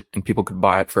touch it and people could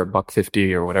buy it for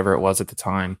 $1.50 or whatever it was at the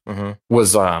time,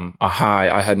 was a high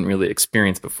I hadn't really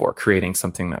experienced before, creating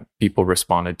something that people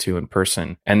responded to in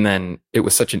person. And then it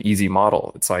was such an easy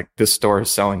model. It's like, this store is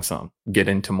selling some, get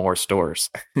into more stores,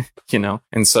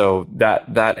 And so that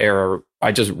era,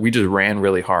 we just ran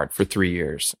really hard for 3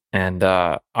 years. And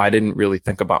I didn't really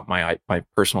think about my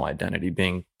personal identity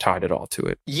being tied at all to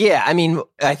it. Yeah, I mean,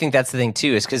 I think that's the thing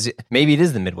too, is because maybe it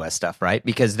is the Midwest stuff, right?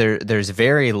 Because there's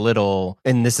very little,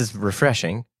 and this is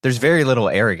refreshing, there's very little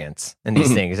arrogance in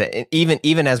these things.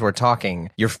 Even as we're talking,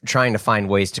 you're trying to find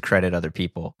ways to credit other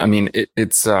people. I mean,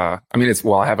 I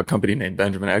have a company named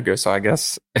Benjamin Edgar, so I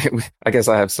guess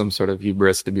I have some sort of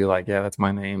hubris to be like, yeah, that's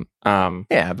my name.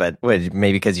 Yeah, but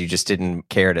maybe because you just didn't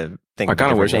care to think. I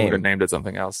kind of wish I would have named it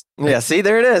something else. Yeah, see,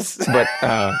 there it is. But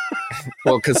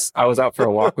well, because I was out for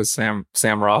a walk with Sam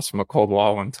Ross from A Cold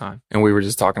Wall one time, and we were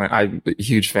just talking. I'm a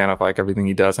huge fan of like everything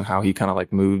he does and how he kind of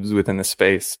like moves within the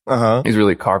space. He's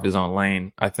really carved his own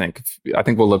lane. I think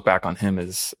we'll look back on him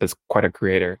as quite a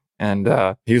creator. And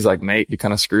he was like, mate, you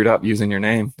kind of screwed up using your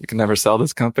name. You can never sell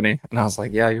this company. And I was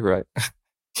like, yeah, you're right.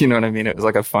 You know what I mean? It was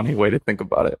like a funny way to think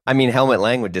about it. I mean, Helmut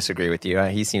Lang would disagree with you.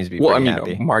 He seems to be pretty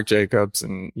happy. Mark Jacobs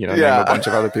and, name a bunch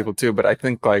of other people too. But I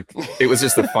think like it was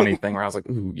just a funny thing where I was like,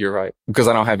 ooh, you're right. Because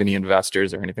I don't have any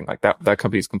investors or anything like that. That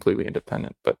company is completely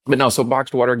independent. But no, so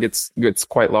Boxed Water gets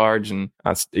quite large and,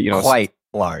 quite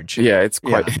large. Yeah, it's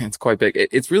quite big.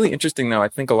 It's really interesting though. I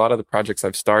think a lot of the projects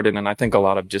I've started, and I think a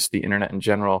lot of just the internet in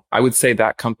general, I would say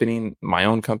that company, my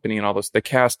own company and all those, they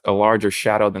cast a larger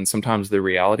shadow than sometimes the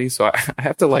reality. So I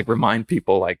have to like remind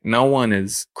people, like, no one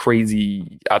is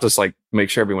crazy. I'll just like make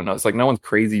sure everyone knows, like, no one's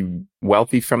crazy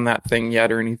wealthy from that thing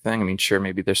yet or anything. I mean, sure,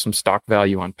 maybe there's some stock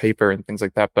value on paper and things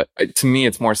like that. But to me,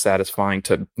 it's more satisfying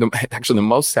the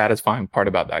most satisfying part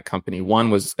about that company.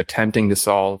 One was attempting to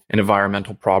solve an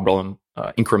environmental problem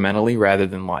incrementally, rather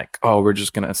than like, oh, we're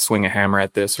just going to swing a hammer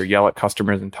at this or yell at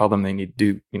customers and tell them they need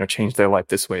to change their life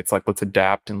this way. It's like, let's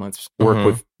adapt and let's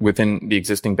work within the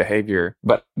existing behavior.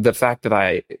 But the fact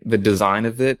that the design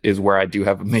of it is where I do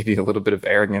have maybe a little bit of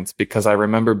arrogance, because I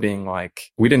remember being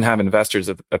like, we didn't have investors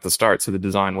at the start. So the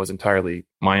design was entirely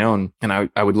my own. And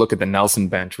I would look at the Nelson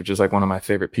bench, which is like one of my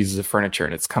favorite pieces of furniture.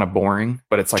 And it's kind of boring,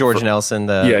 but it's like George Nelson.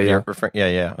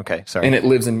 Yeah. Okay. Sorry. And it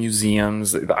lives in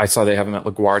museums. I saw they have them at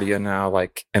LaGuardia now,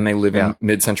 and they live in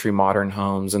mid-century modern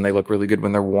homes, and they look really good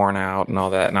when they're worn out and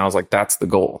all that. And I was like, that's the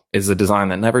goal, is a design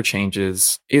that never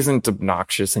changes, isn't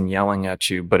obnoxious and yelling at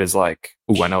you, but is like,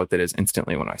 ooh, I know what that is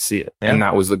instantly when I see it. Yeah. And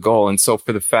that was the goal. And so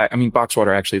for the fact, Boxed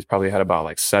Water actually has probably had about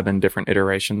like 7 different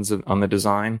iterations on the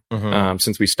design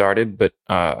since we started. But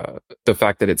the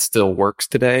fact that it still works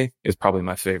today is probably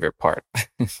my favorite part.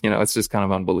 It's just kind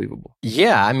of unbelievable.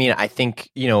 Yeah. I think,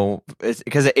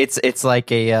 because it's like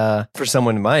for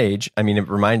someone my age, it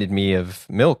reminded me of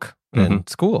milk in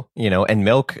school, and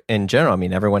milk in general.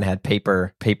 Everyone had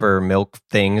paper milk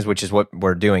things, which is what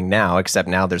we're doing now, except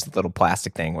now there's a little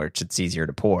plastic thing where it's easier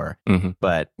to pour.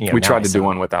 But we tried to do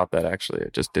one without that. Actually,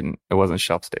 it wasn't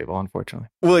shelf stable, unfortunately.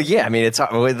 Well, yeah, it's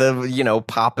with the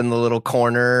pop in the little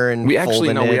corner, and we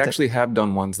actually have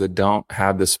done ones that don't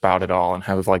have the spout at all and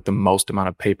have like the most amount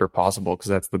of paper possible, because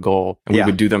that's the goal. And we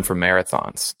would do them for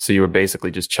marathons, so you were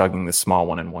basically just chugging the small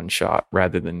one in one shot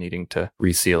rather than needing to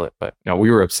reseal it. But we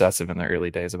were obsessive in the early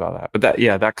days about that. But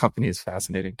that company is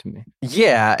fascinating to me.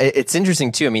 Yeah, it's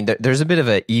interesting too. There's a bit of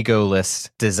an egoless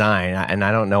design, and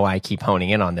I don't know why I keep honing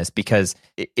in on this, because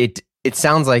it it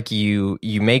sounds like you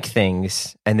make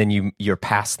things and then you're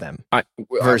past them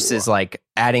versus like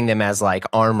adding them as like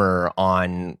armor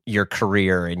on your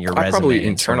career and your resume. I probably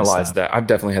internalized that. I've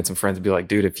definitely had some friends be like,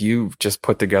 dude, if you just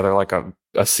put together like a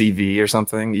CV or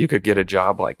something, you could get a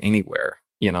job like anywhere.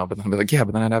 But then I'd be like, yeah,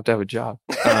 but then I'd have to have a job.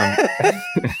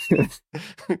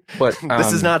 But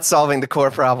this is not solving the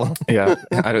core problem. Yeah,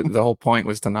 the whole point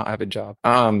was to not have a job.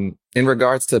 In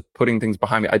regards to putting things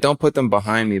behind me, I don't put them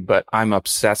behind me, but I'm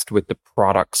obsessed with the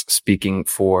products speaking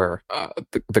for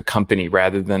the company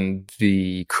rather than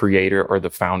the creator or the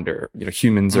founder.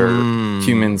 Humans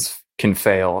can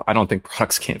fail. I don't think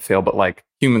products can't fail, but like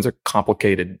humans are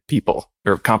complicated people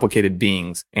or complicated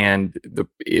beings. And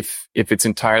if it's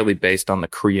entirely based on the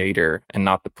creator and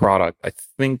not the product, I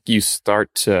think you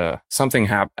start to something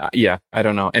happen. Yeah, I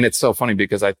don't know. And it's so funny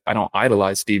because I don't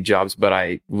idolize Steve Jobs, but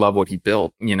I love what he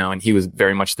built, and he was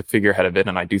very much the figurehead of it.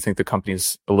 And I do think the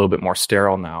company's a little bit more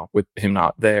sterile now with him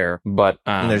not there. But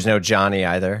and there's no Johnny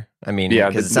either. I mean,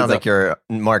 because it sounds like you're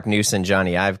Mark Newson,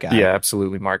 Johnny Ive guy. Yeah,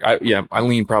 absolutely, Mark. I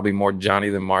lean probably more Johnny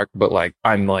than Mark, but like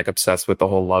I'm like obsessed with the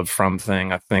whole love from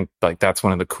thing. I think like that's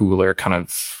one of the cooler kind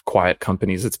of quiet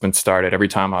companies that's been started. Every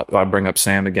time I bring up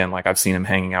Sam again, like I've seen him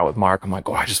hanging out with Mark. I'm like,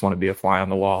 oh, I just want to be a fly on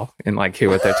the wall and like hear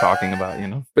what they're talking about,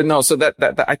 But no, so that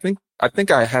I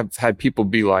think I have had people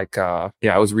be like, I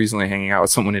was recently hanging out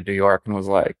with someone in New York and was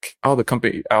like, oh, the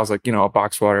company, I was like, a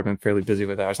box water, I've been fairly busy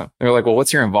with that or something. They were like, well,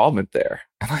 what's your involvement there?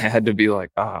 And I had to be like,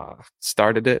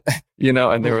 started it,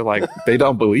 and they were like, they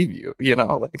don't believe you,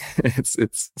 like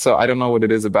it's, so I don't know what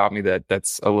it is about me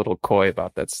that's a little coy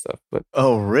about that stuff, but.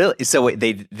 Oh, really? So wait,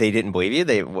 they didn't believe you?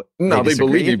 They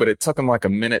believe you, but it took them like a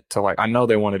minute to like, I know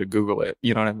they wanted to Google it,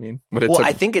 you know what I mean? But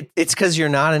I think it's because you're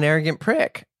not an arrogant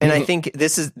prick. And I think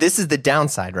this is the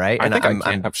downside, right? I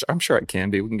think I'm sure it can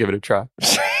be. We can give it a try.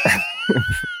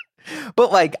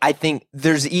 But like, I think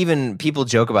there's even people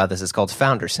joke about this. It's called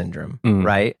founder syndrome,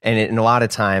 right? And a lot of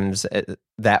times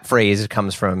that phrase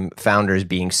comes from founders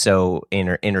being so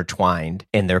intertwined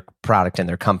in their product and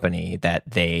their company that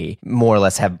they more or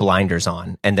less have blinders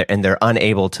on, and they're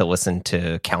unable to listen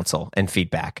to counsel and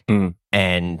feedback,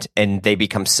 and they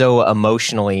become so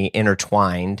emotionally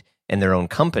intertwined in their own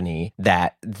company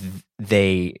that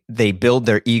they build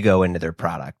their ego into their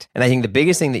product. And I think the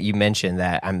biggest thing that you mentioned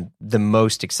that I'm the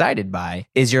most excited by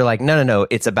is you're like, no,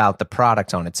 it's about the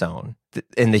product on its own.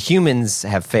 And the humans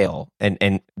have failed,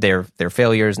 and they're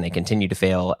failures, and they continue to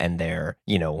fail, and they're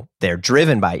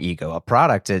driven by ego. A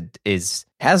product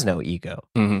has no ego.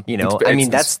 Mm-hmm.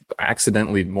 That's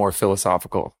accidentally more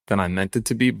philosophical than I meant it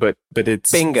to be, but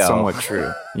it's bingo. Somewhat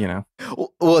true.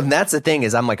 Well, and that's the thing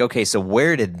is I'm like, okay, so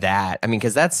where did that? I mean,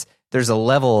 because there's a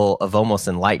level of almost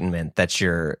enlightenment that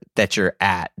you're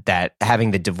at, that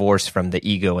having the divorce from the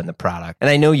ego and the product. And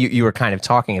I know you were kind of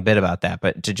talking a bit about that,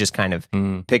 but to just kind of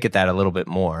pick at that a little bit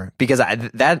more, because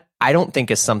I don't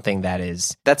think is something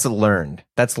that's learned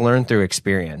through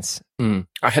experience.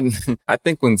 I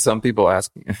think when some people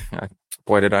ask me,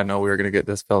 boy, did I know we were going to get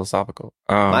this philosophical.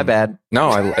 My bad.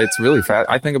 No, it's really fast.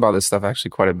 I think about this stuff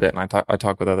actually quite a bit, and I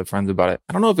talk with other friends about it.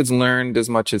 I don't know if it's learned as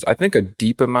much as I think a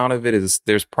deep amount of it is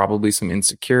there's probably some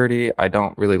insecurity. I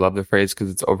don't really love the phrase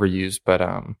because it's overused, but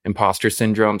imposter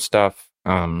syndrome stuff.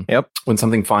 Yep. When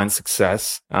something finds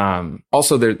success.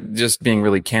 Also, they're just being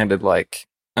really candid, like,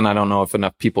 and I don't know if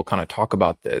enough people kind of talk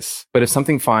about this, but if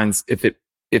something finds, if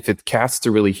it casts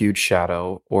a really huge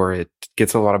shadow, or it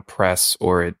gets a lot of press,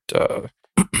 or it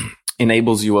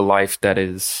enables you a life that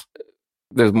is,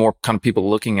 there's more kind of people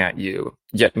looking at you,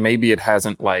 yet maybe it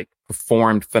hasn't like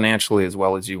performed financially as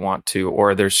well as you want to,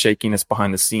 or there's shakiness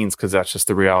behind the scenes, because that's just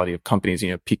the reality of companies.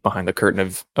 Peek behind the curtain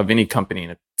of any company,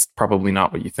 and it's probably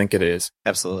not what you think it is.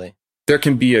 Absolutely. There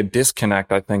can be a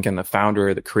disconnect, I think, in the founder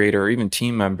or the creator or even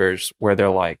team members, where they're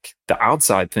like, the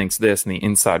outside thinks this and the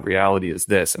inside reality is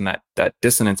this. And that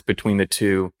dissonance between the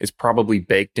two is probably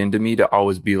baked into me to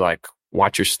always be like,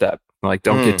 watch your step. Like,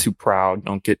 don't get too proud.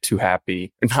 Don't get too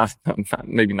happy.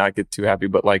 Maybe not get too happy,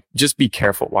 but like, just be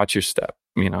careful. Watch your step,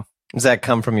 Does that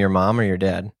come from your mom or your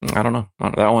dad? I don't know.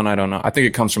 That one, I don't know. I think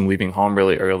it comes from leaving home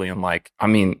really early. And like,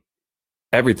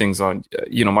 everything's on,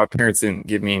 my parents didn't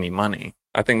give me any money.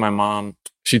 I think my mom,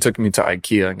 she took me to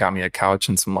IKEA and got me a couch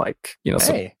and some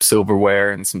some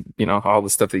silverware and some, all the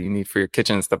stuff that you need for your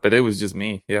kitchen and stuff. But it was just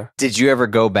me. Yeah. Did you ever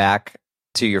go back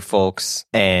to your folks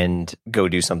and go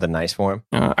do something nice for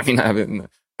them? I haven't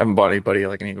bought anybody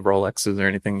like any Rolexes or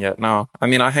anything yet. No. I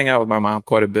hang out with my mom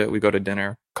quite a bit. We go to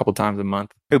dinner a couple times a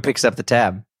month. Who picks up the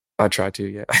tab? I try to,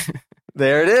 yeah.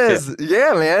 There it is.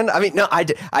 Yeah, man. I mean, no,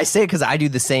 I say it because I do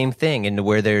the same thing, and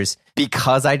where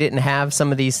because I didn't have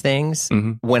some of these things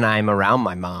when I'm around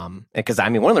my mom, because I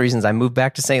mean, one of the reasons I moved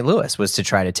back to St. Louis was to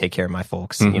try to take care of my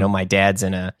folks. You know, my dad's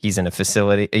he's in a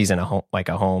facility, he's in a home, like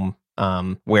a home,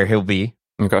 where he'll be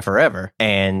forever,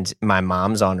 and my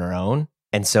mom's on her own.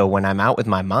 And so when I'm out with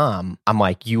my mom, I'm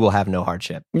like, you will have no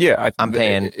hardship. Yeah. I'm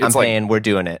paying, we're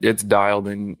doing it. It's dialed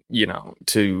in, you know,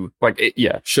 to like,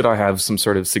 should I have some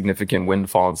sort of significant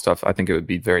windfall and stuff? I think it would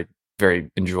be very,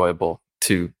 very enjoyable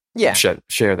to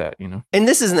share that, you know. And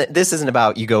this isn't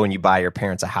about you go and you buy your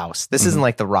parents a house. This isn't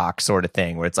like The Rock sort of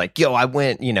thing where it's like, yo, I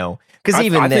went, you know, because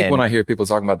I think when I hear people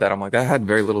talking about that, I'm like, that had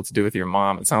very little to do with your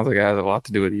mom. It sounds like it has a lot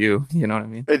to do with you. You know what I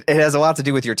mean? It has a lot to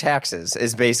do with your taxes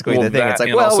is basically the thing. It's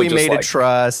like, well, we made a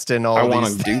trust and all. I want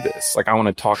to do this. Like, I want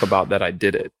to talk about that I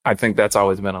did it. I think that's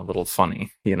always been a little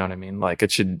funny. You know what I mean? Like,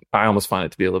 I almost find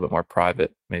it to be a little bit more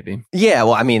private, maybe. Yeah,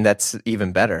 well, I mean, that's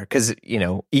even better because, you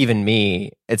know, even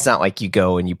me, it's not like you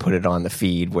go and you put it on the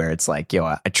feed where it's like, yo,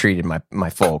 I treated my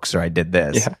folks or I did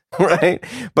this. Yeah. Right.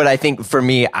 But I think for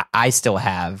me, I still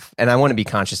have, and I want to be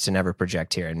conscious to never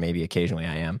project here, and maybe occasionally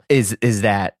I am, is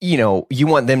that, you know, you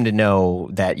want them to know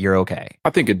that you're okay. I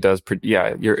think it does.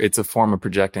 It's a form of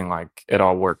projecting like it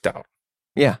all worked out.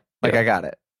 Yeah. Like I got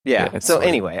it. Yeah. So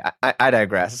anyway, I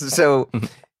digress. So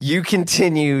you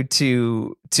continue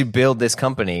to build this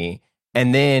company,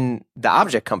 and then the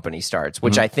object company starts,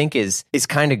 which I think is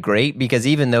kind of great because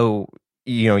even though,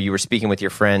 you know, you were speaking with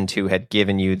your friend who had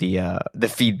given you the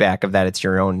feedback of that it's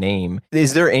your own name.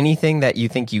 Is there anything that you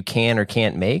think you can or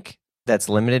can't make that's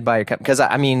limited by your company? Because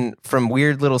I mean, from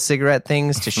weird little cigarette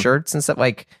things to shirts and stuff,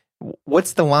 like,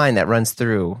 what's the line that runs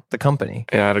through the company?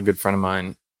 Yeah, I had a good friend of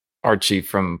mine, Archie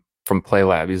from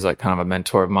PlayLab. He's like kind of a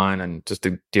mentor of mine and just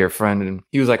a dear friend. And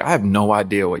he was like, I have no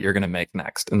idea what you're going to make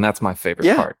next. And that's my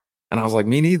favorite part. And I was like,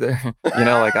 me neither. You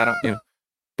know, like I don't, you know.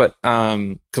 But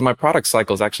because my product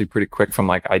cycle is actually pretty quick from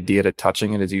like idea to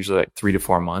touching it is usually like 3 to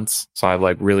 4 months. So I've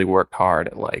like really worked hard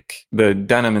at like the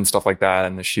denim and stuff like that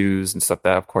and the shoes and stuff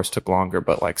that of course took longer.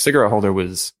 But like cigarette holder it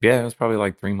was probably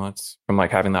like 3 months from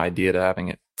like having the idea to having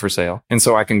it for sale. And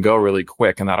so I can go really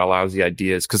quick, and that allows the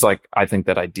ideas, because like I think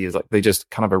that ideas like they just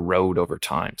kind of erode over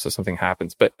time. So something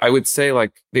happens. But I would say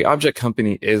like the object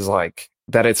company is like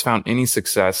that it's found any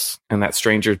success and that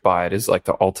strangers buy it is like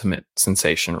the ultimate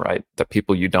sensation, right? That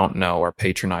people you don't know are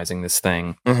patronizing this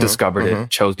thing, discovered it,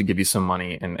 chose to give you some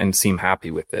money and seem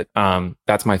happy with it.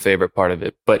 That's my favorite part of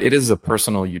it. But it is a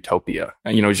personal utopia.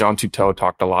 You know, Jean Toutot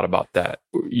talked a lot about that,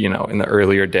 you know, in the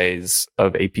earlier days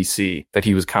of APC, that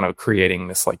he was kind of creating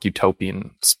this like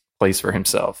utopian place for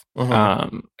himself.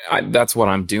 That's what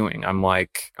I'm doing.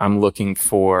 I'm looking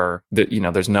for the, you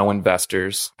know, there's no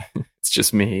investors. It's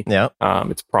just me. Yeah.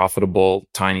 It's profitable,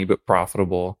 tiny but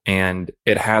profitable. And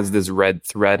it has this red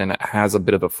thread, and it has a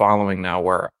bit of a following now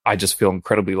where I just feel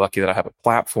incredibly lucky that I have a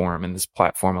platform, and this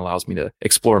platform allows me to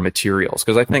explore materials.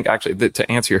 Because I think actually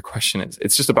to answer your question,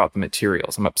 it's just about the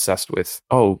materials. I'm obsessed with,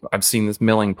 I've seen this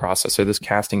milling process or this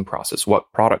casting process.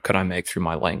 What product could I make through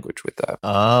my language with that?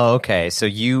 Oh, okay. So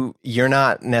you're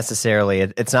not necessarily,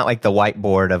 it's not like the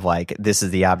whiteboard of like, this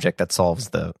is the object that solves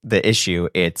the issue.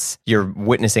 It's you're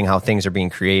witnessing how things are being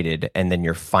created, and then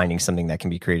you're finding something that can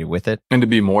be created with it. And to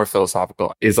be more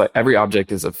philosophical, is like every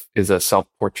object is a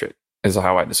self-portrait, is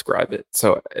how I describe it.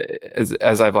 So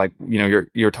as I've like, you know,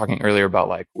 you're talking earlier about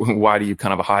like, why do you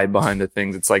kind of hide behind the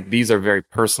things? It's like, these are very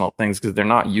personal things because they're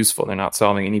not useful. They're not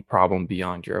solving any problem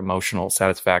beyond your emotional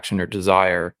satisfaction or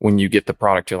desire. When you get the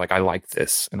product, you're like, I like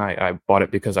this. And I bought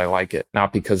it because I like it,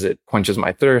 not because it quenches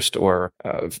my thirst or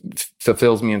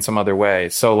fulfills me in some other way.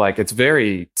 So like, it's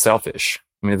very selfish.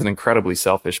 I mean, it's an incredibly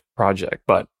selfish project,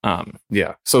 but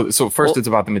yeah. So first it's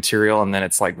about the material, and then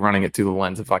it's like running it through the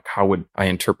lens of like, how would I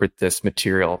interpret this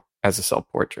material as a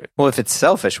self-portrait? Well, if it's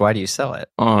selfish, why do you sell it?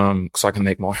 So I can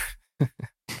make more.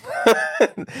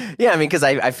 Yeah, I mean, because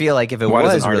I feel like if it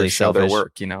was really selfish, their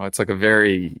work, you know, it's like a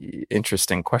very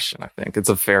interesting question. I think it's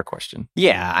a fair question.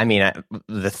 Yeah, I mean,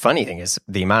 the funny thing is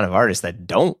the amount of artists that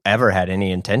don't ever had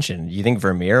any intention. You think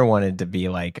Vermeer wanted to be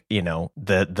like, you know,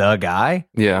 the guy?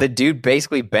 Yeah, the dude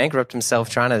basically bankrupted himself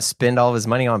trying to spend all of his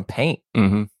money on paint.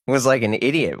 Was like an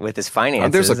idiot with his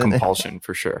finances. There's a compulsion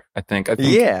for sure. I think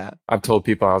yeah. I've told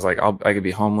people, I was like, I could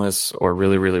be homeless or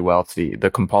really, really wealthy.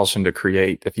 The compulsion to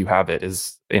create, if you have it,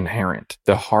 is inherent.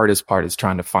 The hardest part is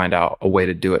trying to find out a way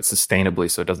to do it sustainably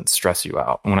so it doesn't stress you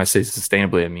out. And when I say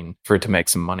sustainably, I mean for it to make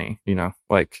some money, you know,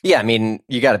 like. Yeah, I mean,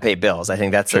 you got to pay bills. I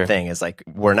think that's the thing, is like,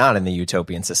 we're not in the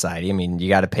utopian society. I mean, you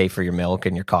got to pay for your milk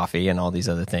and your coffee and all these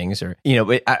other things. Or, you know,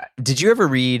 but did you ever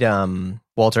read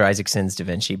Walter Isaacson's Da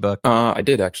Vinci book? I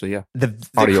did actually, yeah. The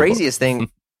craziest thing,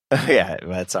 Yeah,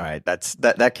 that's all right.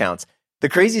 That counts. The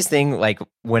craziest thing, like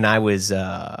when I was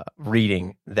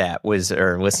reading that was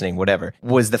or listening, whatever,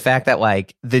 was the fact that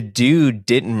like the dude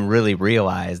didn't really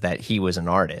realize that he was an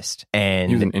artist, and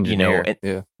He was an engineer.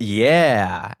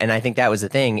 Yeah, and I think that was the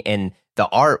thing, and the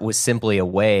art was simply a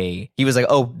way. He was like,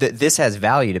 "Oh, this has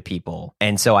value to people,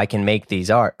 and so I can make these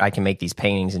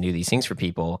paintings and do these things for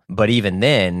people." But even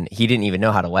then, he didn't even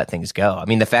know how to let things go. I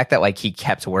mean, the fact that like he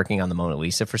kept working on the Mona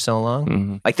Lisa for so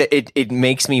long, like that, it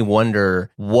makes me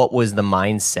wonder what was the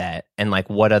mindset, and like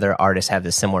what other artists have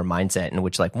this similar mindset in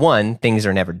which like one, things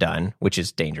are never done, which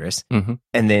is dangerous, and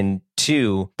then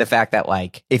two, the fact that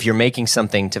like if you're making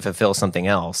something to fulfill something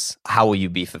else, how will you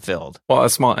be fulfilled? Well, a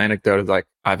small anecdote is like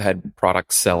I've had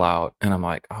products sell out, and I'm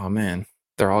like, oh man,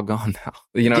 they're all gone now.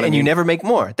 You know, what I mean? You never make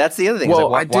more. That's the other thing. Well,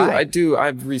 like, I do.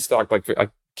 I've restocked. Like I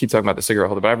keep talking about the cigarette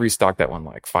holder, but I've restocked that one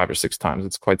like 5 or 6 times.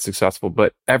 It's quite successful.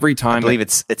 But every time, I believe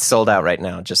it's sold out right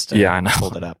now. Just I know.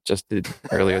 Pulled it up. Just did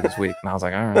earlier this week, and I was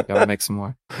like, all right, gotta make some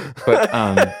more. But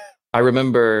I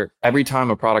remember every time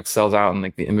a product sells out and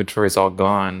like the inventory is all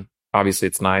gone. Obviously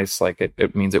it's nice. Like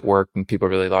it means it worked and people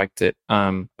really liked it.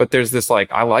 But there's this,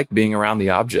 like, I like being around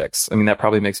the objects. I mean, that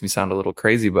probably makes me sound a little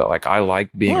crazy, but like, I like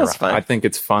being around. I think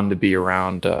it's fun to be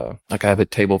around. Like I have a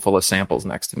table full of samples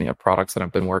next to me of products that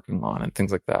I've been working on and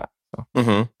things like that.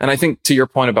 So. And I think to your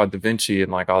point about Da Vinci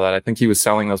and like all that, I think he was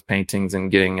selling those paintings and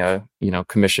getting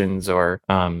commissions or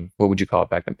what would you call it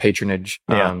back then, patronage,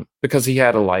 because he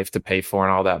had a life to pay for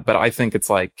and all that. But I think it's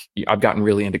like I've gotten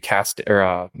really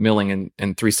into milling in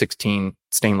 316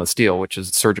 stainless steel, which is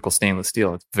surgical stainless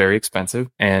steel. It's very expensive,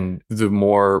 and the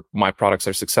more my products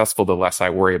are successful, the less I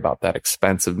worry about that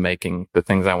expense of making the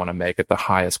things I want to make at the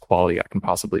highest quality I can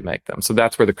possibly make them. So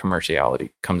that's where the commerciality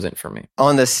comes in for me.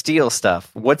 On the steel stuff,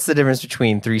 what's the difference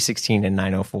between 316 and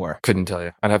 904? Couldn't tell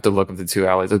you. I'd have to look up the two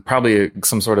alloys. It's probably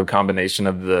some sort of combination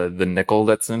of the nickel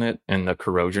that's in it and the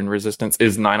corrosion resistance.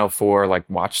 Is 904 like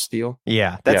watch steel?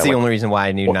 Yeah, that's the only reason why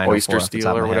I knew 904. Oyster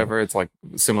steel or whatever. It's like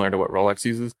similar to what Rolex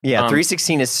uses. Yeah, 316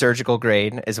 is surgical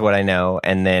grade, is what I know,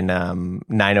 and then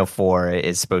 904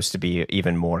 is supposed to be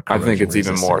even more corrosion I think it's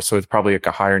resistant. even more. So it's probably like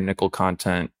a higher nickel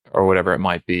content or whatever it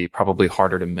might be, probably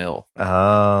harder to mill.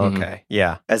 Oh, okay.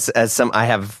 Yeah. As I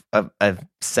have a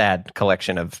sad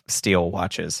collection of steel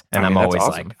watches, and I'm always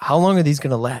awesome. Like, how long are these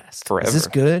going to last? Forever. Is this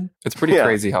good? It's pretty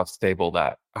crazy how stable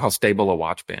a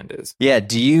watch band is. Yeah.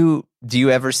 Do you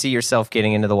ever see yourself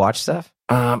getting into the watch stuff?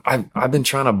 I've been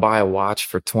trying to buy a watch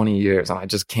for 20 years and I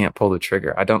just can't pull the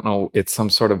trigger. I don't know. It's some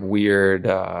sort of weird,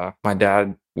 my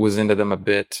dad was into them a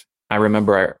bit. I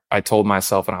remember I told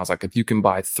myself, and I was like, if you can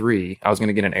buy 3, I was going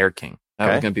to get an Air King.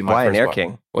 That was going to be my first an Air watch.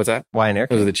 King? What's that? Why an Air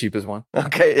King? It was the cheapest one.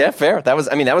 Okay, yeah, fair. That was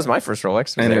my first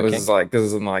Rolex. And it was like, this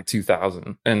is in like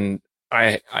 2000. And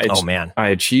I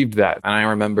achieved that. And I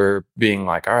remember being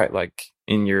like, all right, like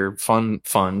in your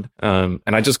fund. And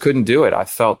I just couldn't do it.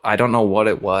 I don't know what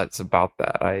it was about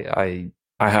that. I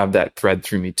have that thread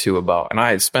through me too and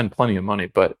I spend plenty of money,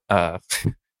 but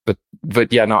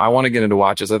yeah, no, I want to get into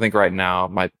watches. I think right now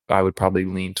I would probably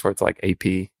lean towards like AP,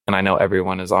 and I know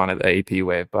everyone is on it, the AP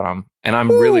wave, but I'm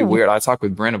really weird. I talk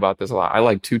with Brent about this a lot. I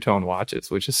like two-tone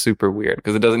watches, which is super weird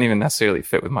because it doesn't even necessarily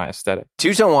fit with my aesthetic.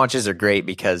 Two-tone watches are great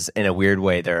because in a weird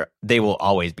way, they will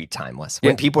always be timeless.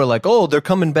 When people are like, oh, they're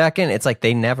coming back in, it's like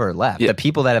they never left. The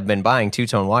people that have been buying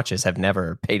two-tone watches have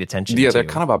never paid attention to. Yeah, they're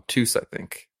kind of obtuse, I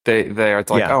think. They are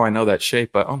like, oh, I know that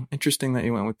shape, but interesting that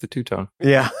you went with the two-tone.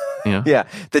 Yeah. Yeah.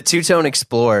 The two-tone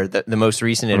Explorer, the most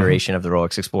recent iteration of the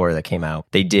Rolex Explorer that came out,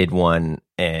 they did one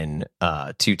in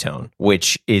two-tone,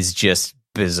 which is just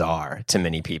bizarre to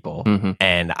many people.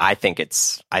 And I think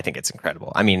it's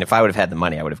incredible. I mean, if I would have had the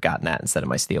money, I would have gotten that instead of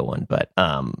my steel one. But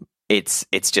it's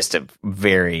just a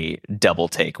very double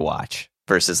take watch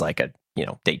versus like a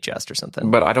Datejust or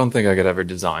something. But I don't think I could ever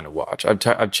design a watch.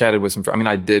 I've chatted with some. I mean,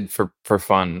 I did for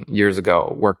fun years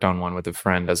ago. Worked on one with a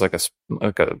friend as like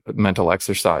a mental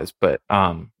exercise. But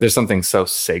there's something so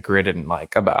sacred and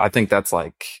like about. I think that's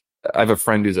like I have a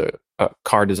friend who's a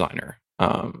car designer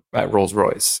at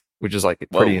Rolls-Royce, which is like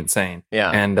pretty insane.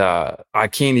 Yeah, and I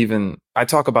can't even. I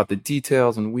talk about the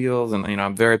details and wheels, and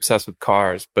I'm very obsessed with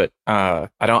cars. But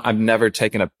I've never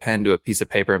taken a pen to a piece of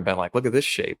paper and been like, look at this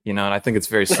shape, And I think it's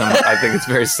very similar. I think it's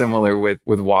very similar with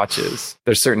watches.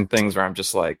 There's certain things where I'm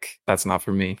just like, that's not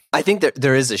for me. I think that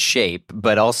there is a shape,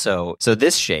 but also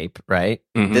this shape, right?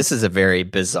 This is a very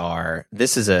bizarre.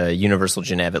 This is a Universal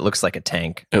Genève. It looks like a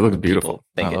tank. It looks beautiful.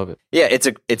 I love it. Yeah,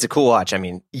 it's a cool watch. I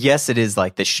mean, yes, it is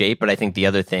like the shape, but I think the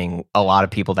other thing, a lot of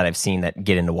people that I've seen that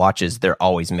get into watches, they're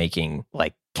always making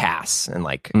like casts and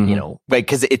like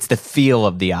because it's the feel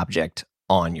of the object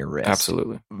on your wrist.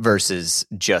 Absolutely. Versus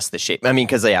just the shape. I mean,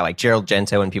 because like Gerald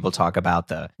Gento, when people talk about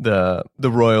the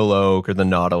Royal Oak or the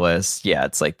Nautilus, yeah,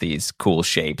 it's like these cool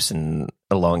shapes and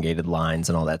elongated lines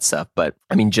and all that stuff. But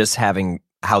I mean, just having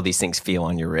how these things feel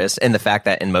on your wrist, and the fact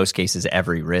that in most cases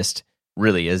every wrist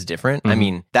really is different. I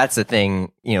mean, that's the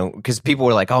thing, because people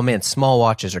were like, oh man, small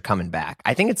watches are coming back.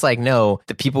 I think it's like, no,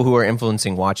 the people who are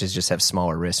influencing watches just have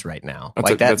smaller wrists right now.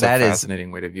 That's a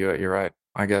fascinating way to view it. You're right,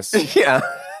 I guess. Yeah.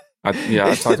 I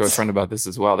talked to a friend about this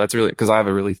as well. That's really because I have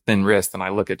a really thin wrist, and I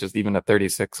look at just even a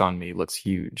 36 on me looks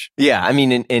huge. Yeah, I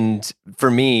mean, and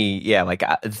for me, yeah, like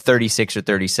 36 or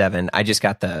 37. I just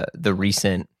got the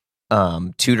recent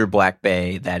Tudor Black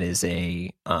Bay. That is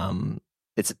it's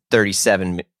a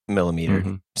 37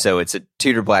 millimeter. So it's a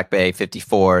Tudor Black Bay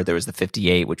 54. There was the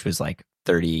 58, which was like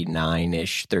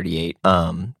 39-ish, 38.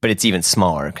 But it's even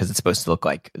smaller because it's supposed to look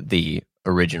like the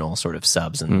original sort of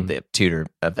subs and the Tudor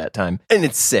of that time. And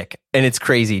it's sick. And it's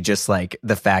crazy, just like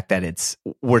the fact that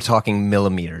we're talking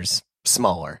millimeters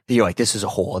smaller. You're like, this is a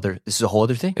whole other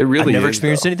thing. It really I've never is,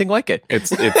 experienced though. anything like it.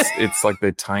 It's like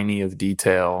the tiniest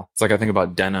detail. It's like I think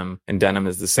about denim, and denim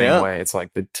is the same way. It's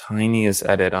like the tiniest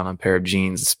edit on a pair of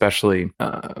jeans, especially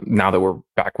now that we're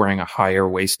back wearing a higher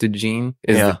waisted jean,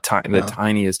 is the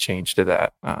tiniest change to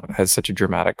that has such a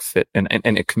dramatic fit, and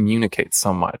it communicates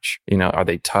so much. Are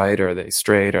they tight? Are they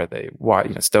straight? Are they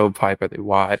wide? Stovepipe? Are they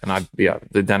wide? And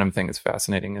the denim thing is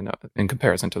fascinating in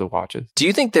comparison to the watches. Do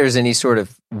you think there's any sort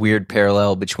of weird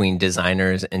parallel between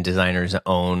designers and designers'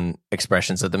 own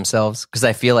expressions of themselves? Because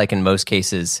I feel like in most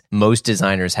cases, most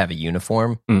designers have a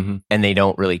uniform and they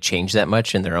don't really change that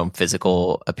much in their own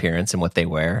physical appearance and what they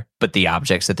wear, but the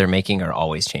objects that they're making are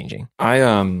always changing.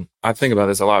 I think about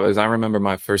this a lot because I remember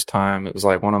my first time, it was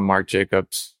like one of Marc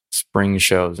Jacobs' spring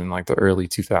shows in like the early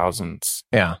 2000s.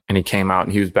 Yeah. And he came out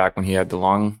and he was back when he had the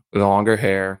longer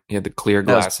hair. He had the clear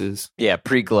glasses.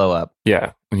 Pre-glow up.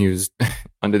 Yeah. When he was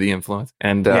under the influence.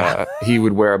 And he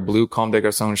would wear a blue Comme des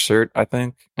Garçons shirt, I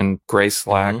think, and gray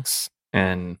slacks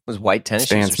and it was white tennis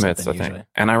Stan shoes or Smiths, I something, think. usually.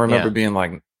 And I remember being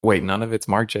like, wait, none of it's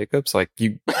Marc Jacobs? Like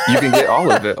you can get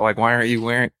all of it. Like, why aren't you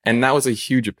wearing? And that was a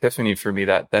huge epiphany for me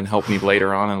that then helped me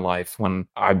later on in life when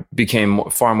I became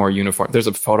far more uniform. There's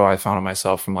a photo I found of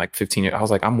myself from like 15 years. I was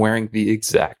like, I'm wearing the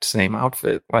exact same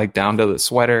outfit, like down to the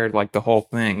sweater, like the whole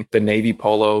thing, the navy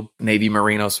polo, navy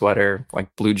merino sweater,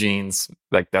 like blue jeans,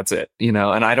 like that's it, And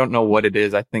I don't know what it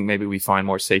is. I think maybe we find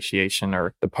more satiation,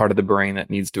 or the part of the brain that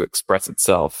needs to express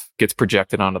itself gets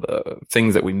projected onto the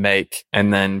things that we make.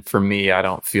 And then for me, I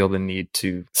don't feel the need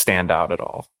to stand out at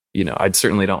all. I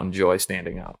certainly don't enjoy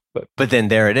standing out. But then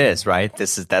there it is, right?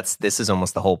 This is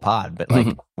almost the whole pod. But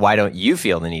like, why don't you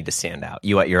feel the need to stand out?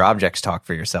 You let your objects talk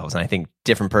for yourselves. And I think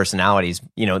different personalities,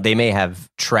 they may have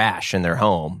trash in their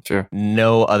home, sure,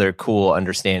 no other cool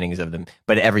understandings of them,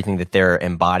 but everything that they're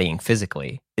embodying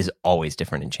physically is always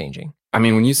different and changing. I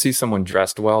mean, when you see someone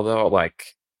dressed well, though,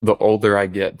 like the older I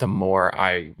get, the more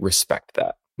I respect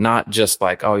that. Not just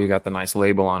like, oh, you got the nice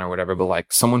label on or whatever, but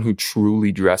like someone who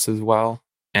truly dresses well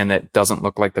and that doesn't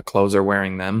look like the clothes are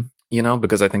wearing them,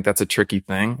 because I think that's a tricky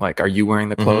thing. Like, are you wearing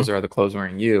the clothes or are the clothes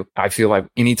wearing you? I feel like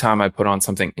anytime I put on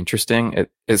something interesting,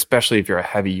 especially if you're a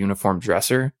heavy uniform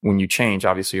dresser, when you change,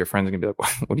 obviously your friends are gonna be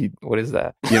like, what is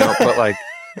that?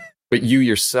 But you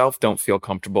yourself don't feel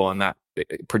comfortable, and that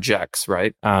it projects,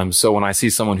 right? So when I see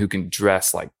someone who can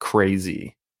dress like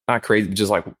crazy, not crazy,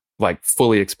 just like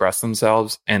fully express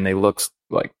themselves and they look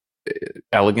like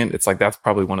elegant, it's like that's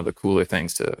probably one of the cooler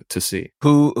things to see.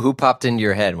 Who popped into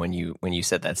your head when you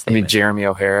said that statement? I mean, Jeremy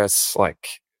O'Harris, like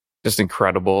just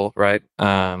incredible, right?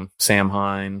 Sam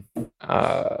Hine.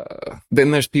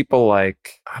 Then there's people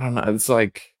like, I don't know, it's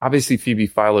like obviously Phoebe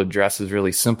Philo dresses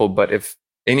really simple, but if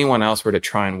anyone else were to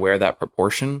try and wear that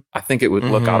proportion, I think it would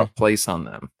look out of place on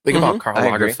them. Think about Karl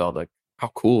Lagerfeld. Like,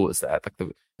 how cool is that?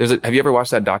 Like have you ever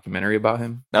watched that documentary about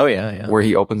him? Oh yeah. Where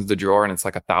he opens the drawer and it's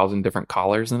like 1,000 different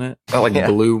collars in it. That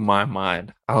blew my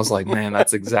mind. I was like, man,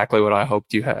 that's exactly what I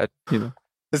hoped you had.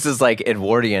 This is like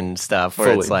Edwardian stuff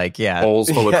where it's like,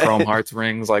 holes full of chrome hearts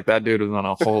rings. Like that dude was on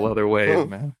a whole other wave,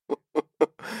 man.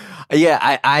 Yeah,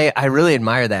 I really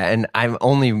admire that. And I'm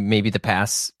only maybe the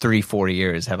past 3-4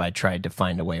 years have I tried to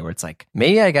find a way where it's like,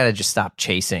 maybe I got to just stop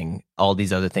chasing all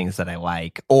these other things that I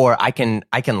like, or I can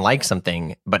like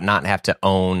something, but not have to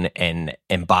own and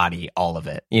embody all of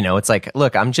it. It's like,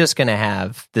 look, I'm just going to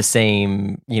have the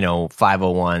same,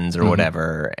 501s or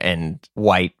whatever, and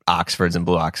white Oxfords and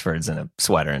blue Oxfords and a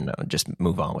sweater, and just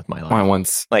move on with my life. I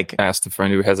once asked a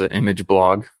friend who has an image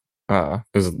blog.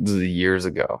 This was years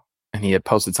ago. And he had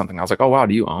posted something. I was like, oh, wow,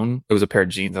 do you own? It was a pair of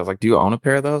jeans. I was like, do you own a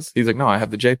pair of those? He's like, no, I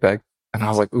have the JPEG. And I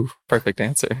was like, ooh, perfect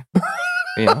answer.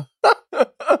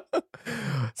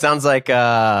 Sounds like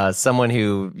someone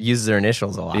who uses their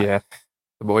initials a lot. Yeah.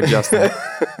 The boy Justin.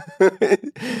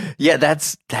 Yeah,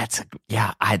 that's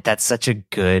such a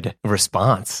good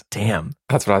response. Damn.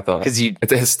 That's what I thought. Because it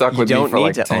has stuck with me for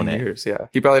like 10 years. Yeah.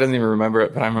 He probably doesn't even remember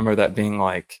it, but I remember that being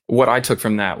like, what I took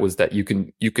from that was that you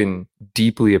can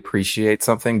deeply appreciate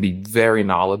something, be very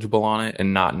knowledgeable on it,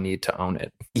 and not need to own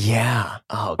it. Yeah.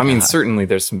 Oh, God. I mean, certainly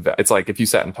there's some, it's like if you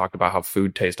sat and talked about how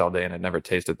food tastes all day and had never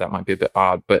tasted, that might be a bit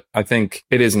odd, but I think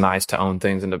it is nice to own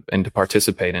things and to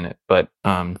participate in it. But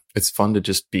it's fun to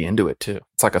just be into it too.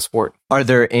 It's like a sport. Are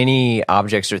there any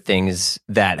objects or things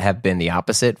that have been the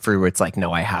opposite for where it's like,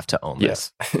 no, I have to own this?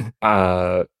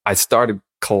 I started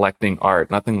collecting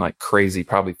art, nothing like crazy,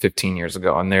 probably 15 years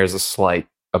ago. And there's a slight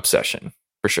obsession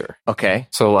for sure. Okay.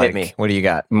 So like, hit me. What do you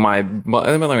got? My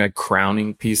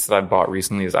crowning piece that I bought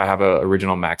recently is I have a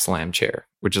original Max Lamb chair,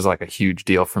 which is like a huge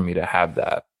deal for me to have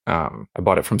that. I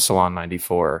bought it from Salon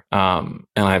 94. And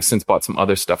I have since bought some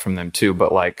other stuff from them too,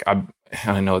 but like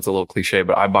I know it's a little cliche,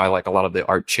 but I buy like a lot of the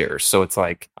art chairs. So it's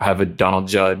like I have a Donald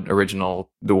Judd original,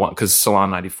 the one, because Salon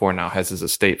 94 now has his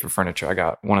estate for furniture. I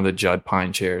got one of the Judd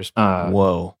pine chairs.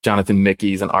 Whoa. Jonathan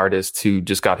Mickey's an artist who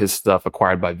just got his stuff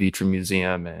acquired by Vitra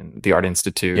Museum and the Art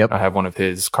Institute. Yep. I have one of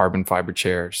his carbon fiber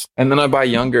chairs. And then I buy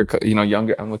younger,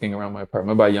 I'm looking around my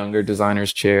apartment. I buy younger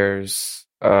designers' chairs.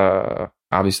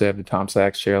 Obviously I have the Tom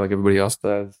Sachs chair like everybody else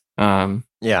does.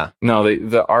 Yeah. No,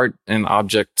 the art and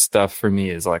object stuff for me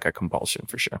is like a compulsion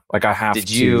for sure. Like I have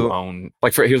to own,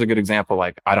 like here's a good example.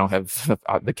 Like I don't have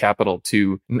the capital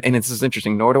to, and it's just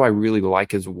interesting, nor do I really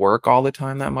like his work all the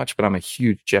time that much, but I'm a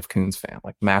huge Jeff Koons fan,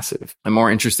 like massive. I'm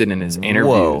more interested in his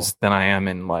interviews than I am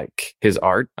in like his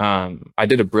art. I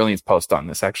did a Brilliance post on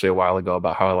this actually a while ago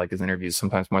about how I like his interviews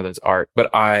sometimes more than his art,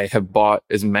 but I have bought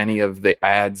as many of the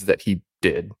ads that he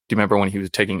did. Do you remember when he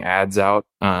was taking ads out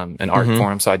in art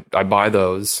form? So I buy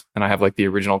those and I have like the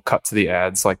original cuts of the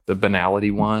ads, like the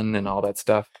banality one and all that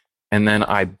stuff. And then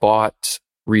I bought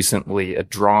recently a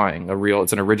drawing,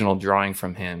 it's an original drawing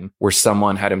from him where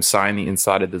someone had him sign the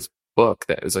inside of this book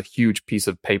that is a huge piece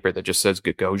of paper that just says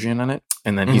Gagosian in it.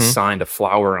 And then he signed a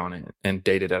flower on it and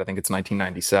dated it. I think it's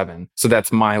 1997. So that's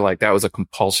that was a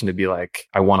compulsion to be like,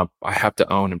 I have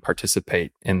to own and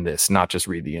participate in this, not just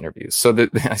read the interviews. So that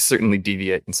I certainly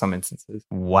deviate in some instances.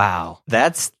 Wow.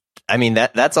 That's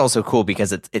also cool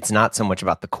because it's not so much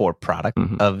about the core product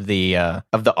of the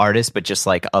artist, but just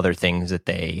like other things that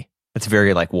it's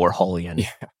very like Warholian.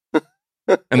 Yeah.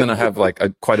 And then I have like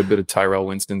quite a bit of Tyrell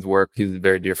Winston's work. He's a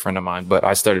very dear friend of mine, but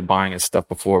I started buying his stuff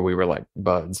before we were like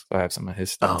buds. So I have some of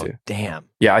his stuff too. Damn.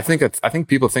 Yeah, I think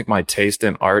people think my taste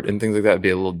in art and things like that would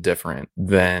be a little different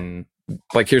than,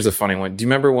 like, here's a funny one. Do you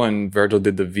remember when Virgil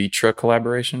did the Vitra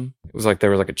collaboration? It was like there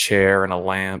was like a chair and a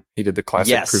lamp. He did the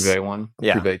classic Privé one,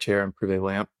 Privé chair and Privé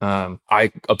lamp. I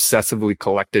obsessively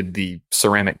collected the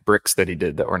ceramic bricks that he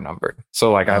did that were numbered.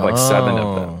 So like I have like 7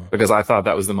 of them because I thought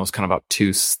that was the most kind of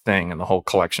obtuse thing in the whole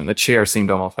collection. The chair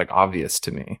seemed almost like obvious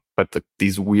to me, but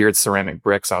these weird ceramic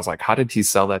bricks, I was like, how did he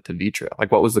sell that to Vitra?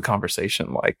 Like, what was the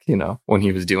conversation like, when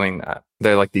he was doing that?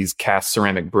 They're like these cast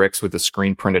ceramic bricks with a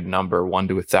screen printed number 1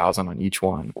 to 1,000 on each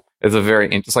one.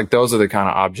 It's like those are the kind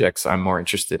of objects I'm more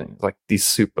interested in. Like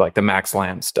these like the Max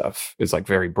Lamb stuff is like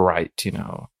very bright,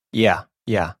 Yeah.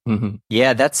 Yeah. Mm-hmm.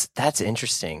 Yeah. That's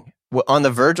interesting. Well, on the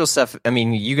Virgil stuff, I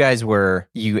mean, you guys you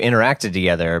interacted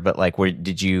together, but like,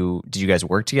 did you guys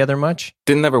work together much?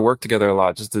 Didn't ever work together a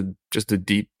lot. Just a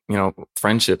deep,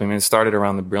 friendship. I mean, it started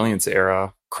around the Brilliance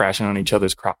era, crashing on each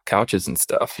other's couches and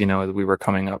stuff, as we were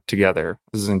coming up together.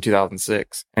 This is in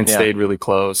 2006 and stayed really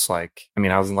close. Like, I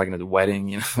mean, I was in like in his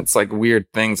wedding, it's like weird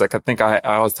things. Like, I think I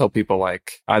always tell people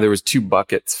like, there was 2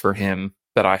 buckets for him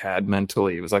that I had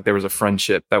mentally. It was like, there was a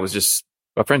friendship that was just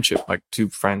a friendship, like 2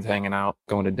 friends hanging out,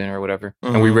 going to dinner or whatever.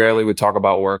 Mm-hmm. And we rarely would talk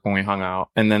about work when we hung out.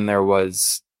 And then there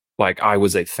was like, I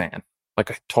was a fan. Like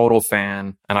a total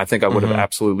fan. And I think I would have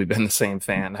absolutely been the same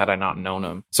fan had I not known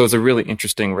him. So it's a really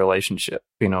interesting relationship,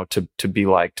 to be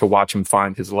like, to watch him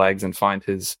find his legs and find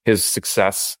his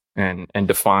success and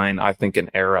define, I think, an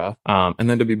era. And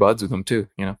then to be buds with him too,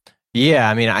 Yeah.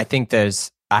 I mean, I think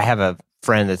I have a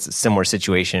friend that's a similar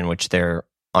situation in which they're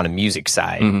on a music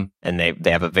side and they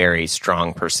have a very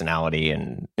strong personality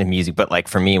in music. But like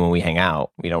for me, when we hang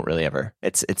out, we don't really ever,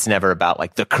 it's never about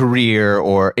like the career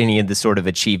or any of the sort of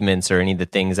achievements or any of the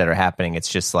things that are happening. It's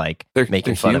just like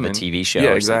making fun of a TV show.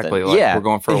 Yeah, exactly. Like we're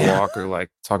going for a walk or like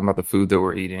talking about the food that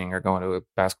we're eating or going to a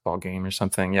basketball game or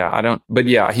something.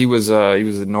 Yeah, he was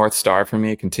a North Star for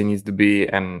me. It continues to be.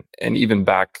 And even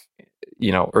back,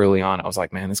 early on, I was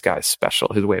like, man, this guy's special.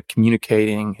 His way of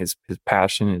communicating, his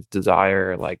passion, his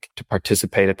desire, like to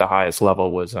participate at the highest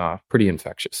level was pretty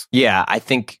infectious. Yeah,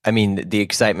 I mean, the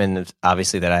excitement,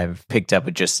 obviously, that I've picked up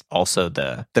with just also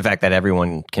the fact that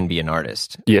everyone can be an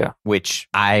artist. Yeah. Which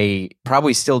I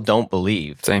probably still don't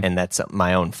believe. Same. And that's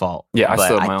my own fault. Yeah, I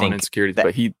still have my own insecurities.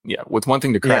 But it's one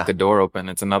thing to crack the door open.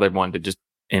 It's another one to just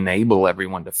enable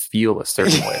everyone to feel a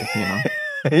certain way,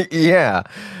 Yeah.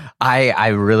 I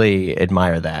really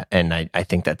admire that. And I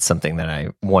think that's something that I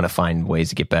want to find ways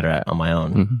to get better at on my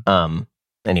own. Mm-hmm.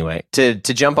 Anyway, to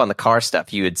jump on the car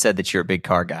stuff, you had said that you're a big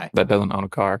car guy. That doesn't own a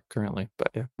car currently, but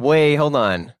yeah. Wait, hold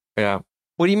on. Yeah.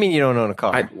 What do you mean you don't own a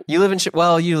car? You live in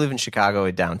Chicago,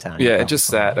 downtown. Yeah, it just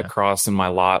sat across in my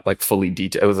lot, like fully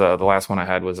detailed. It was the last one I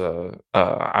had was a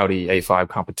Audi A5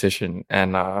 competition,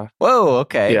 and whoa,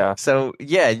 okay, yeah. So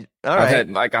yeah, all right.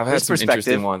 I've had some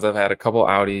interesting ones. I've had a couple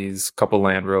Audis, couple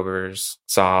Land Rovers,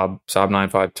 Saab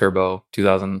 9.5 Turbo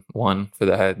 2001 for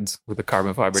the heads with the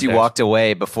carbon fiber. So you walked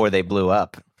away before they blew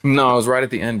up. No, I was right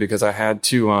at the end because I had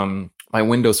to. My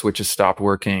window switches stopped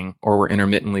working or were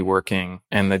intermittently working,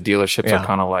 and the dealerships are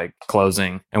kind of like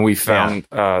closing. And we found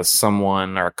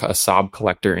someone or a Saab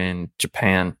collector in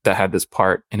Japan that had this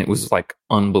part, and it was like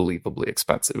unbelievably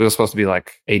expensive. It was supposed to be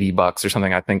like $80 or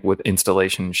something. I think with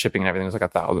installation, shipping, and everything, it was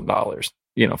like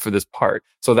 $1,000, for this part.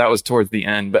 So that was towards the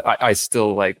end, but I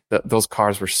still like those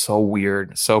cars were so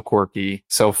weird, so quirky,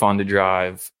 so fun to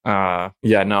drive.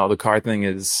 The car thing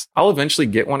is, I'll eventually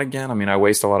get one again. I mean, I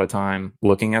waste a lot of time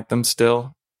looking at them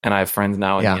still, and I have friends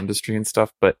now in the industry and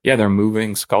stuff, but yeah, they're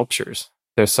moving sculptures.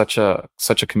 They're such a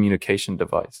communication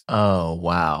device. Oh,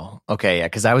 wow. Okay, yeah,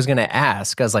 because I was going to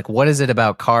ask, I was like, what is it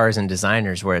about cars and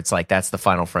designers where it's like, that's the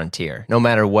final frontier? No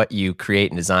matter what you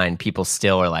create and design, people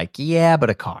still are like, yeah, but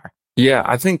a car. Yeah,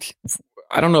 I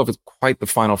don't know if it's quite the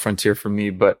final frontier for me,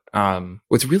 but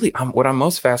what's really, what I'm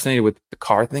most fascinated with the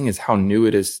car thing is how new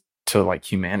it is to like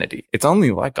humanity. It's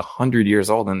only like 100 years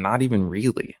old, and not even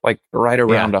really, like right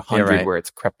around 100 where it's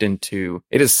crept into.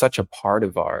 It is such a part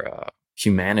of our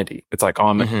humanity. It's like,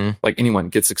 like anyone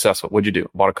gets successful. What'd you do?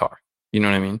 Bought a car. You know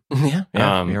what I mean?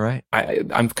 Yeah, you're right.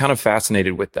 I'm kind of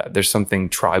fascinated with that. There's something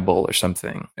tribal or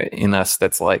something in us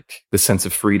that's like the sense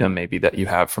of freedom maybe that you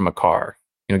have from a car.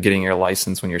 Getting your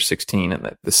license when you're 16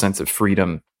 and the sense of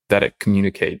freedom that it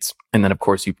communicates. And then, of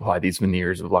course, you apply these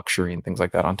veneers of luxury and things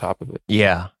like that on top of it.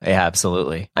 Yeah,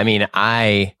 absolutely. I mean,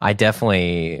 I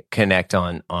definitely connect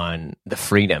on the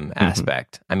freedom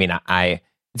aspect. I mean,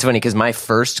 it's funny because my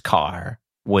first car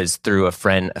was through a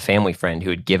family friend who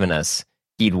had given us,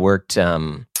 he'd worked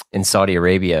in Saudi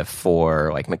Arabia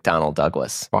for like McDonnell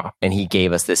Douglas. Wow. And he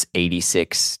gave us this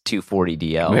 86 240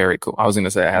 DL. Very cool. I was going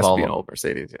to say it has to be an old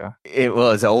Mercedes, yeah. It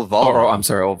was old Volvo. Oh, I'm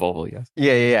sorry, old Volvo, yes.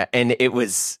 Yeah. And it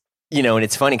was, and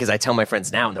it's funny because I tell my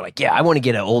friends now, and they're like, yeah, I want to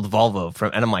get an old Volvo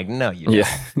and I'm like, no, you don't.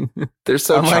 Yeah. They're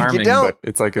so charming, but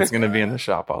it's like it's going to be in the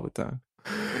shop all the time.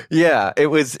 Yeah, it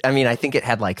was. I mean, I think it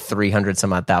had like 300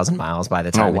 some odd thousand miles by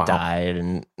the time it died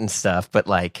and stuff. But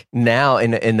like now,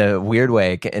 in the weird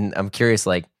way, and I'm curious,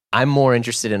 like I'm more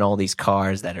interested in all these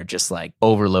cars that are just like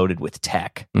overloaded with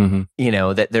tech.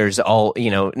 Mm-hmm. That there's all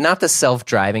not the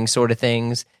self-driving sort of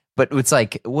things, but it's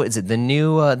like, what is it? The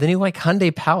new like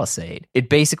Hyundai Palisade. It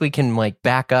basically can like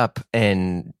back up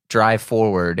and drive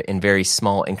forward in very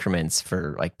small increments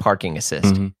for like parking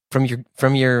assist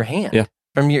from your hand. Yeah.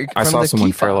 I saw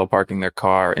someone parallel parking their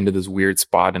car into this weird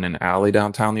spot in an alley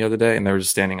downtown the other day, and they were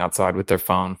just standing outside with their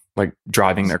phone, like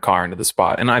driving their car into the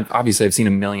spot. And I've seen a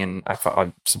million.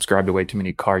 I've subscribed to way too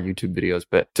many car YouTube videos,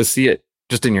 but to see it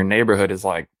just in your neighborhood is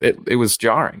like it was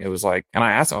jarring. It was like, and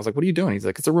I asked him, I was like, "What are you doing?" He's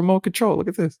like, "It's a remote control. Look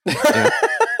at this." Yeah.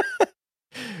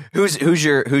 Who's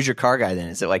your car guy then?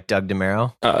 Is it like Doug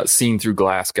DeMero? Seen Through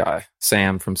Glass guy,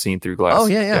 Sam from Seen Through Glass. Oh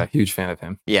yeah, huge fan of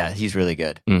him. Yeah, he's really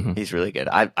good. Mm-hmm. He's really good.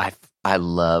 I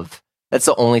love. That's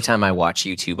the only time I watch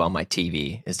YouTube on my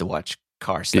TV is to watch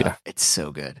car stuff. Yeah. It's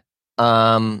so good.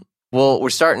 Well, we're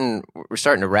starting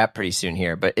to wrap pretty soon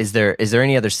here, but is there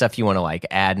any other stuff you want to like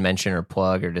add, mention, or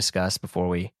plug or discuss before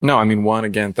we? No, I mean,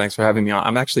 again, thanks for having me on.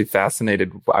 I'm actually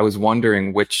fascinated. I was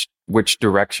wondering which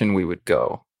direction we would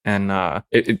go. And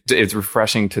it's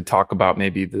refreshing to talk about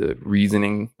maybe the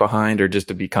reasoning behind, or just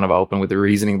to be kind of open with the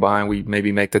reasoning behind we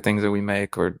maybe make the things that we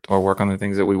make, or work on the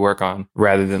things that we work on,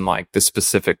 rather than like the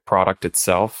specific product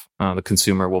itself. The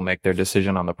consumer will make their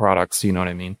decision on the products. You know what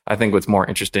I mean? I think what's more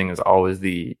interesting is always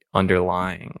the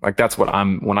underlying. Like that's what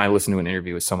when I listen to an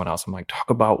interview with someone else, I'm like,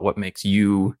 talk about what makes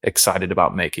you excited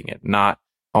about making it, not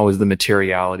always the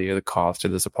materiality or the cost or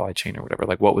the supply chain or whatever.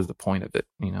 Like, what was the point of it?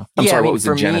 You know, what was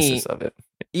the genesis of it?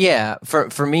 Yeah,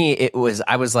 for me,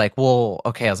 I was like, well,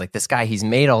 okay, I was like, this guy, he's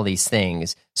made all these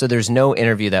things, so there's no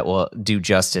interview that will do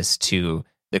justice to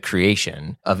the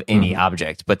creation of any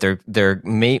object, but there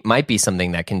might be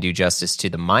something that can do justice to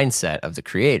the mindset of the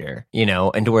creator, you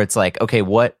know, and to where it's like, okay,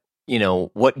 what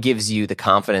gives you the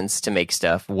confidence to make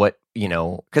stuff?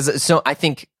 Because so I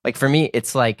think, like, for me,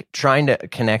 it's like trying to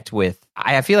connect with,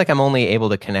 I feel like I'm only able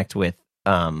to connect with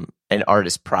an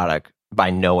artist product by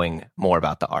knowing more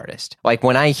about the artist. Like,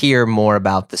 when I hear more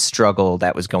about the struggle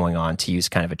that was going on, to use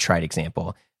kind of a trite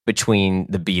example, between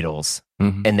the Beatles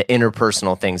and the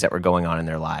interpersonal things that were going on in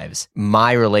their lives,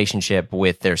 my relationship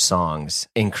with their songs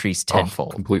increased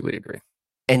tenfold. Completely agree.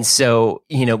 And so,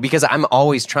 you know, because I'm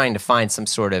always trying to find some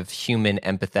sort of human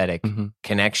empathetic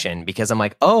connection, because I'm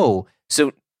like, oh,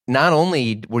 so not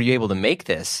only were you able to make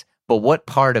this, but what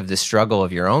part of the struggle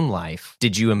of your own life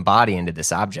did you embody into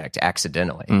this object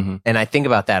accidentally? And I think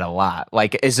about that a lot.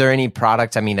 Like, is there any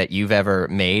product, I mean, that you've ever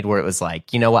made where it was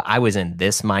like, you know what, I was in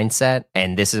this mindset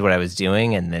and this is what I was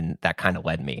doing, and then that kind of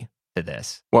led me to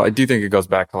this? Well, I do think it goes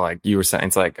back to, like you were saying,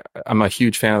 it's like, I'm a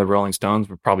huge fan of the Rolling Stones,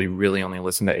 but probably really only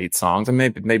listen to 8 songs. And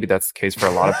maybe that's the case for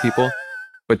a lot of people.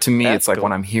 But to me, it's like cool.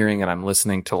 When I'm hearing and I'm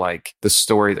listening to, like, the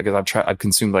story, because I've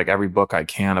consumed like every book I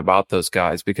can about those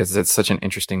guys, because it's such an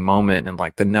interesting moment, and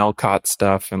like the Nelcott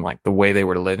stuff and like the way they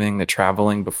were living, the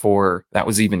traveling before that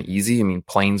was even easy. I mean,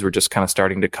 planes were just kind of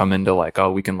starting to come into, like,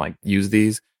 oh, we can like use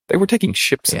these. They were taking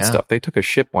ships and stuff. They took a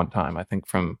ship one time, I think,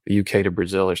 from the UK to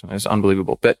Brazil or something. It's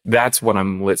unbelievable. But that's what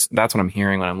I'm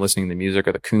hearing when I'm listening to the music,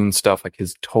 or the Coon stuff, like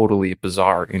his totally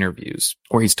bizarre interviews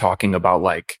where he's talking about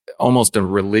like almost a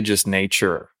religious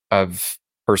nature of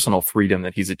personal freedom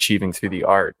that he's achieving through the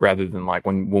art, rather than like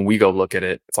when we go look at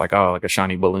it, it's like, oh, like a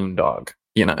shiny balloon dog.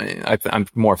 You know, I'm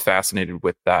more fascinated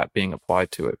with that being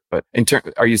applied to it. But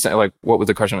are you saying, like, what was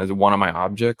the question? Is it one of my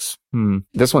objects?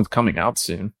 This one's coming out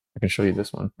soon. I can show you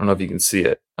this one. I don't know if you can see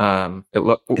it.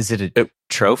 Is it a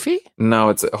trophy? No,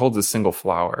 it holds a single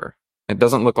flower. It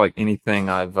doesn't look like anything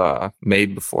I've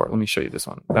made before. Let me show you this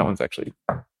one. That one's actually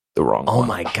the wrong one. Oh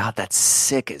my God, that's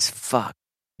sick as fuck.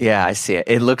 Yeah, I see it.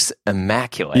 It looks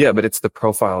immaculate. Yeah, but it's the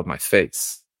profile of my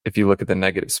face, if you look at the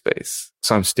negative space.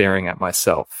 So I'm staring at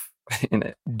myself in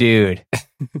it. Dude,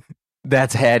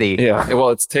 that's heady. Yeah,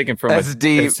 well, it's taken from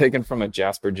deep. It's taken from a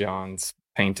Jasper Johns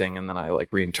painting, and then I like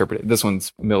reinterpret it. This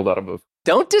one's milled out of a...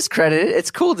 Don't discredit it.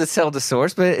 It's cool to tell the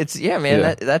source, but it's,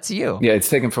 man, that's you. Yeah, it's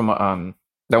taken from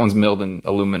that one's milled in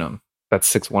aluminum. That's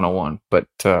 6101, but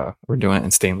we're doing it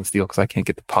in stainless steel because I can't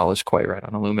get the polish quite right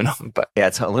on aluminum. But yeah,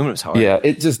 aluminum's hard. Yeah,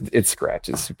 it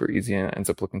scratches super easy and it ends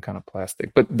up looking kind of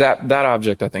plastic. But that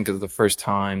object, I think, is the first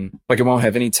time, like, it won't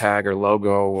have any tag or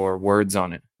logo or words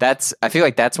on it. I feel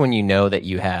like that's when you know that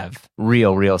you have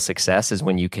real success, is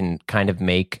when you can kind of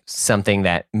make something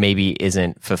that maybe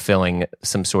isn't fulfilling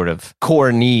some sort of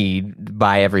core need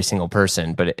by every single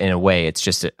person, but in a way it's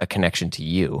just a connection to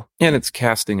you. And it's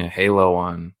casting a halo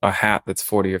on a hat that's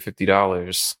 $40 or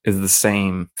 $50 is the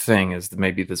same thing as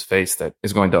maybe this vase that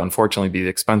is going to unfortunately be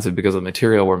expensive because of the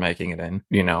material we're making it in.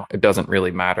 You know, it doesn't really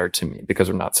matter to me because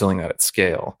we're not selling that at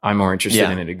scale. I'm more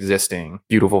interested in it existing,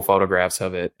 beautiful photographs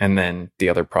of it, and then the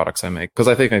other products I make. Because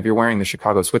I think if you're wearing the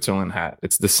Chicago, Switzerland hat,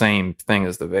 it's the same thing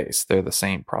as the vase. They're the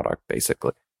same product,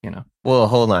 basically, you know? Well,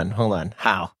 hold on.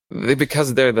 How?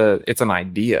 Because it's an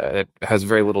idea. It has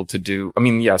very little to do. I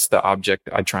mean, yes, the object,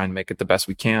 I try and make it the best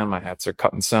we can. My hats are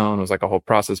cut and sewn. It was like a whole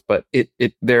process, but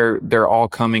they're all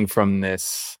coming from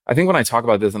this. I think when I talk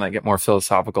about this and I get more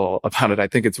philosophical about it, I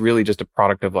think it's really just a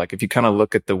product of, like, if you kind of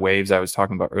look at the waves I was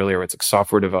talking about earlier, it's a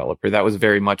software developer. That was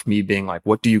very much me being like,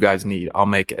 what do you guys need? I'll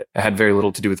make it. It had very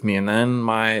little to do with me. And then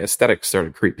my aesthetic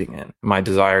started creeping in, my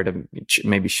desire to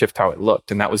maybe shift how it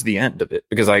looked. And that was the end of it,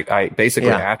 because I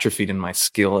basically atrophied in my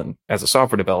skill, and as a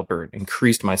software developer,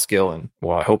 increased my skill, and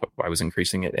well, I hope I was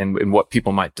increasing it in what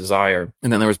people might desire.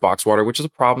 And then there was box water, which is a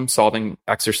problem solving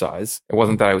exercise. It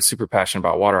wasn't that I was super passionate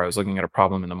about water. I was looking at a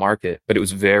problem in the market, but it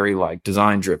was very like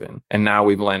design driven. And now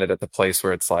we've landed at the place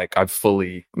where it's like I've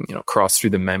fully, crossed through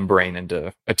the membrane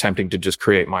into attempting to just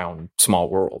create my own small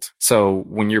world. So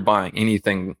when you're buying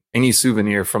anything, any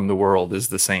souvenir from the world is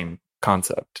the same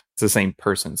concept. It's the same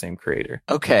person, same creator.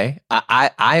 Okay.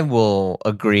 I will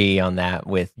agree on that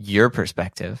with your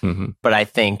perspective. But I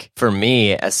think for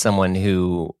me, as someone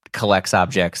who collects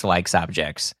objects, likes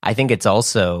objects, I think it's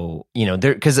also,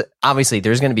 because obviously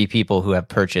there's going to be people who have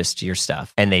purchased your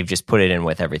stuff and they've just put it in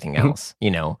with everything else,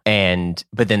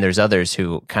 but then there's others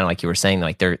who, kind of like you were saying,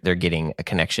 like they're getting a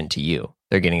connection to you.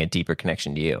 They're getting a deeper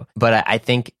connection to you. But I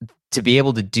think to be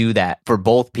able to do that for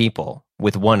both people,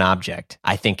 with one object,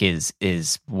 I think is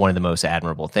one of the most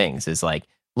admirable things. Is like,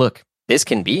 look, this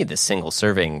can be the single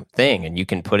serving thing, and you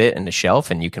can put it in the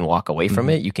shelf, and you can walk away from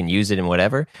it. You can use it in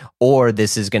whatever. Or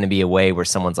this is going to be a way where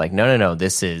someone's like, no,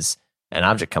 this is an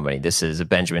object company. This is a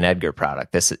Benjamin Edgar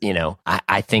product. This,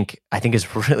 I think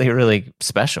is really, really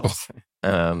special.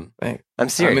 I'm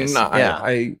serious.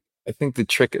 I think the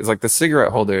trick is like the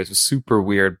cigarette holder is a super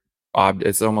weird.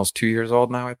 It's almost 2 years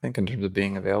old now, I think, in terms of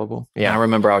being available. Yeah, and I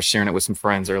remember I was sharing it with some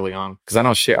friends early on because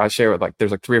I share with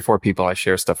there's like 3 or 4 people I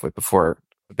share stuff with before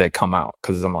they come out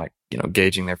because I'm like,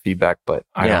 gauging their feedback, but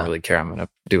I don't really care. I'm going to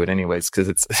do it anyways because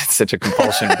it's such a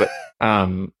compulsion. But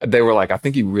they were like, I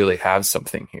think you really have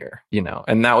something here,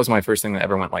 and that was my first thing that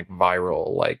ever went like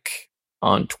viral, like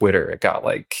on Twitter. It got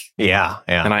like,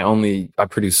 and I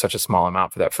produced such a small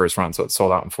amount for that first run. So it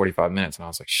sold out in 45 minutes and I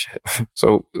was like, shit.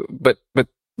 So, but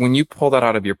when you pull that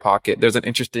out of your pocket, there's an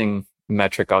interesting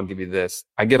metric. I'll give you this.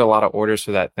 I get a lot of orders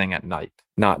for that thing at night,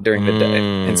 not during the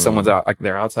day. And someone's out, like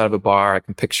they're outside of a bar. I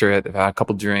can picture it. They've had a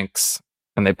couple drinks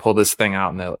and they pull this thing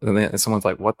out and someone's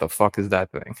like, what the fuck is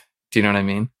that thing? Do you know what I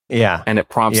mean? Yeah. And it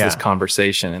prompts this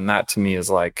conversation. And that to me is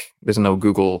like, there's no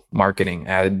Google marketing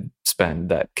ad spend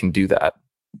that can do that.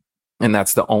 And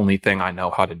that's the only thing I know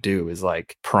how to do is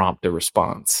like prompt a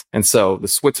response. And so the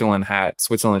Switzerland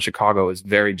Chicago is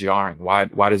very jarring. Why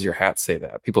does your hat say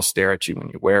that? People stare at you when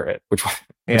you wear it, which I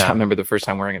remember the first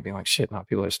time wearing it being like, shit, now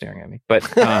people are staring at me. But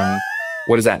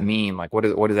what does that mean? Like, what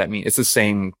does that mean? It's the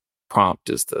same prompt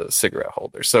as the cigarette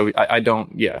holder. So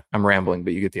I'm rambling,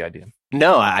 but you get the idea.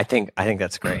 No, I think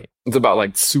that's great. It's about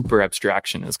like super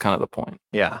abstraction is kind of the point.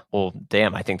 Yeah. Well,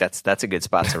 damn, I think that's a good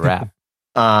spot to wrap.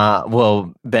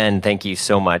 Well, Ben, thank you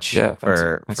so much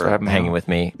for hanging with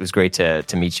me. It was great to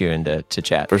meet you and to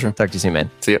chat. For sure. Talk to you soon, man.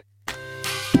 See ya.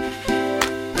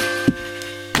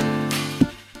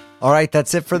 All right,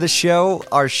 that's it for the show.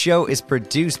 Our show is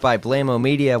produced by Blamo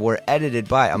Media. We're edited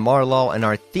by Amar Lal, and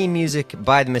our theme music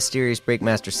by the mysterious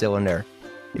Breakmaster Cylinder.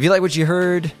 If you like what you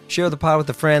heard, share the pod with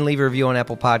a friend, leave a review on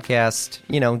Apple Podcast.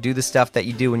 Do the stuff that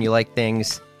you do when you like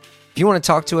things. If you want to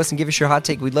talk to us and give us your hot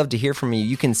take, we'd love to hear from you.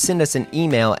 You can send us an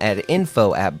email at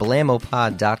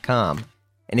info@blamopod.com.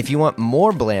 And if you want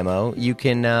more Blamo, you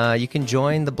can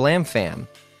join the Blam fam,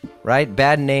 right?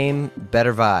 Bad name,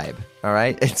 better vibe. All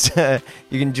right.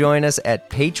 You can join us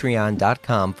at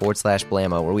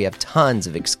patreon.com/Blamo, where we have tons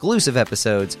of exclusive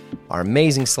episodes, our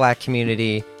amazing Slack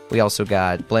community. We also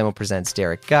got Blamo Presents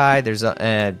Derek Guy. There's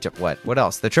what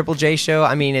else? The Triple J Show.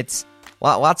 I mean, it's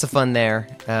lots of fun there.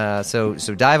 So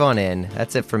dive on in.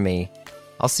 That's it from me.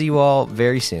 I'll see you all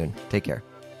very soon. Take care.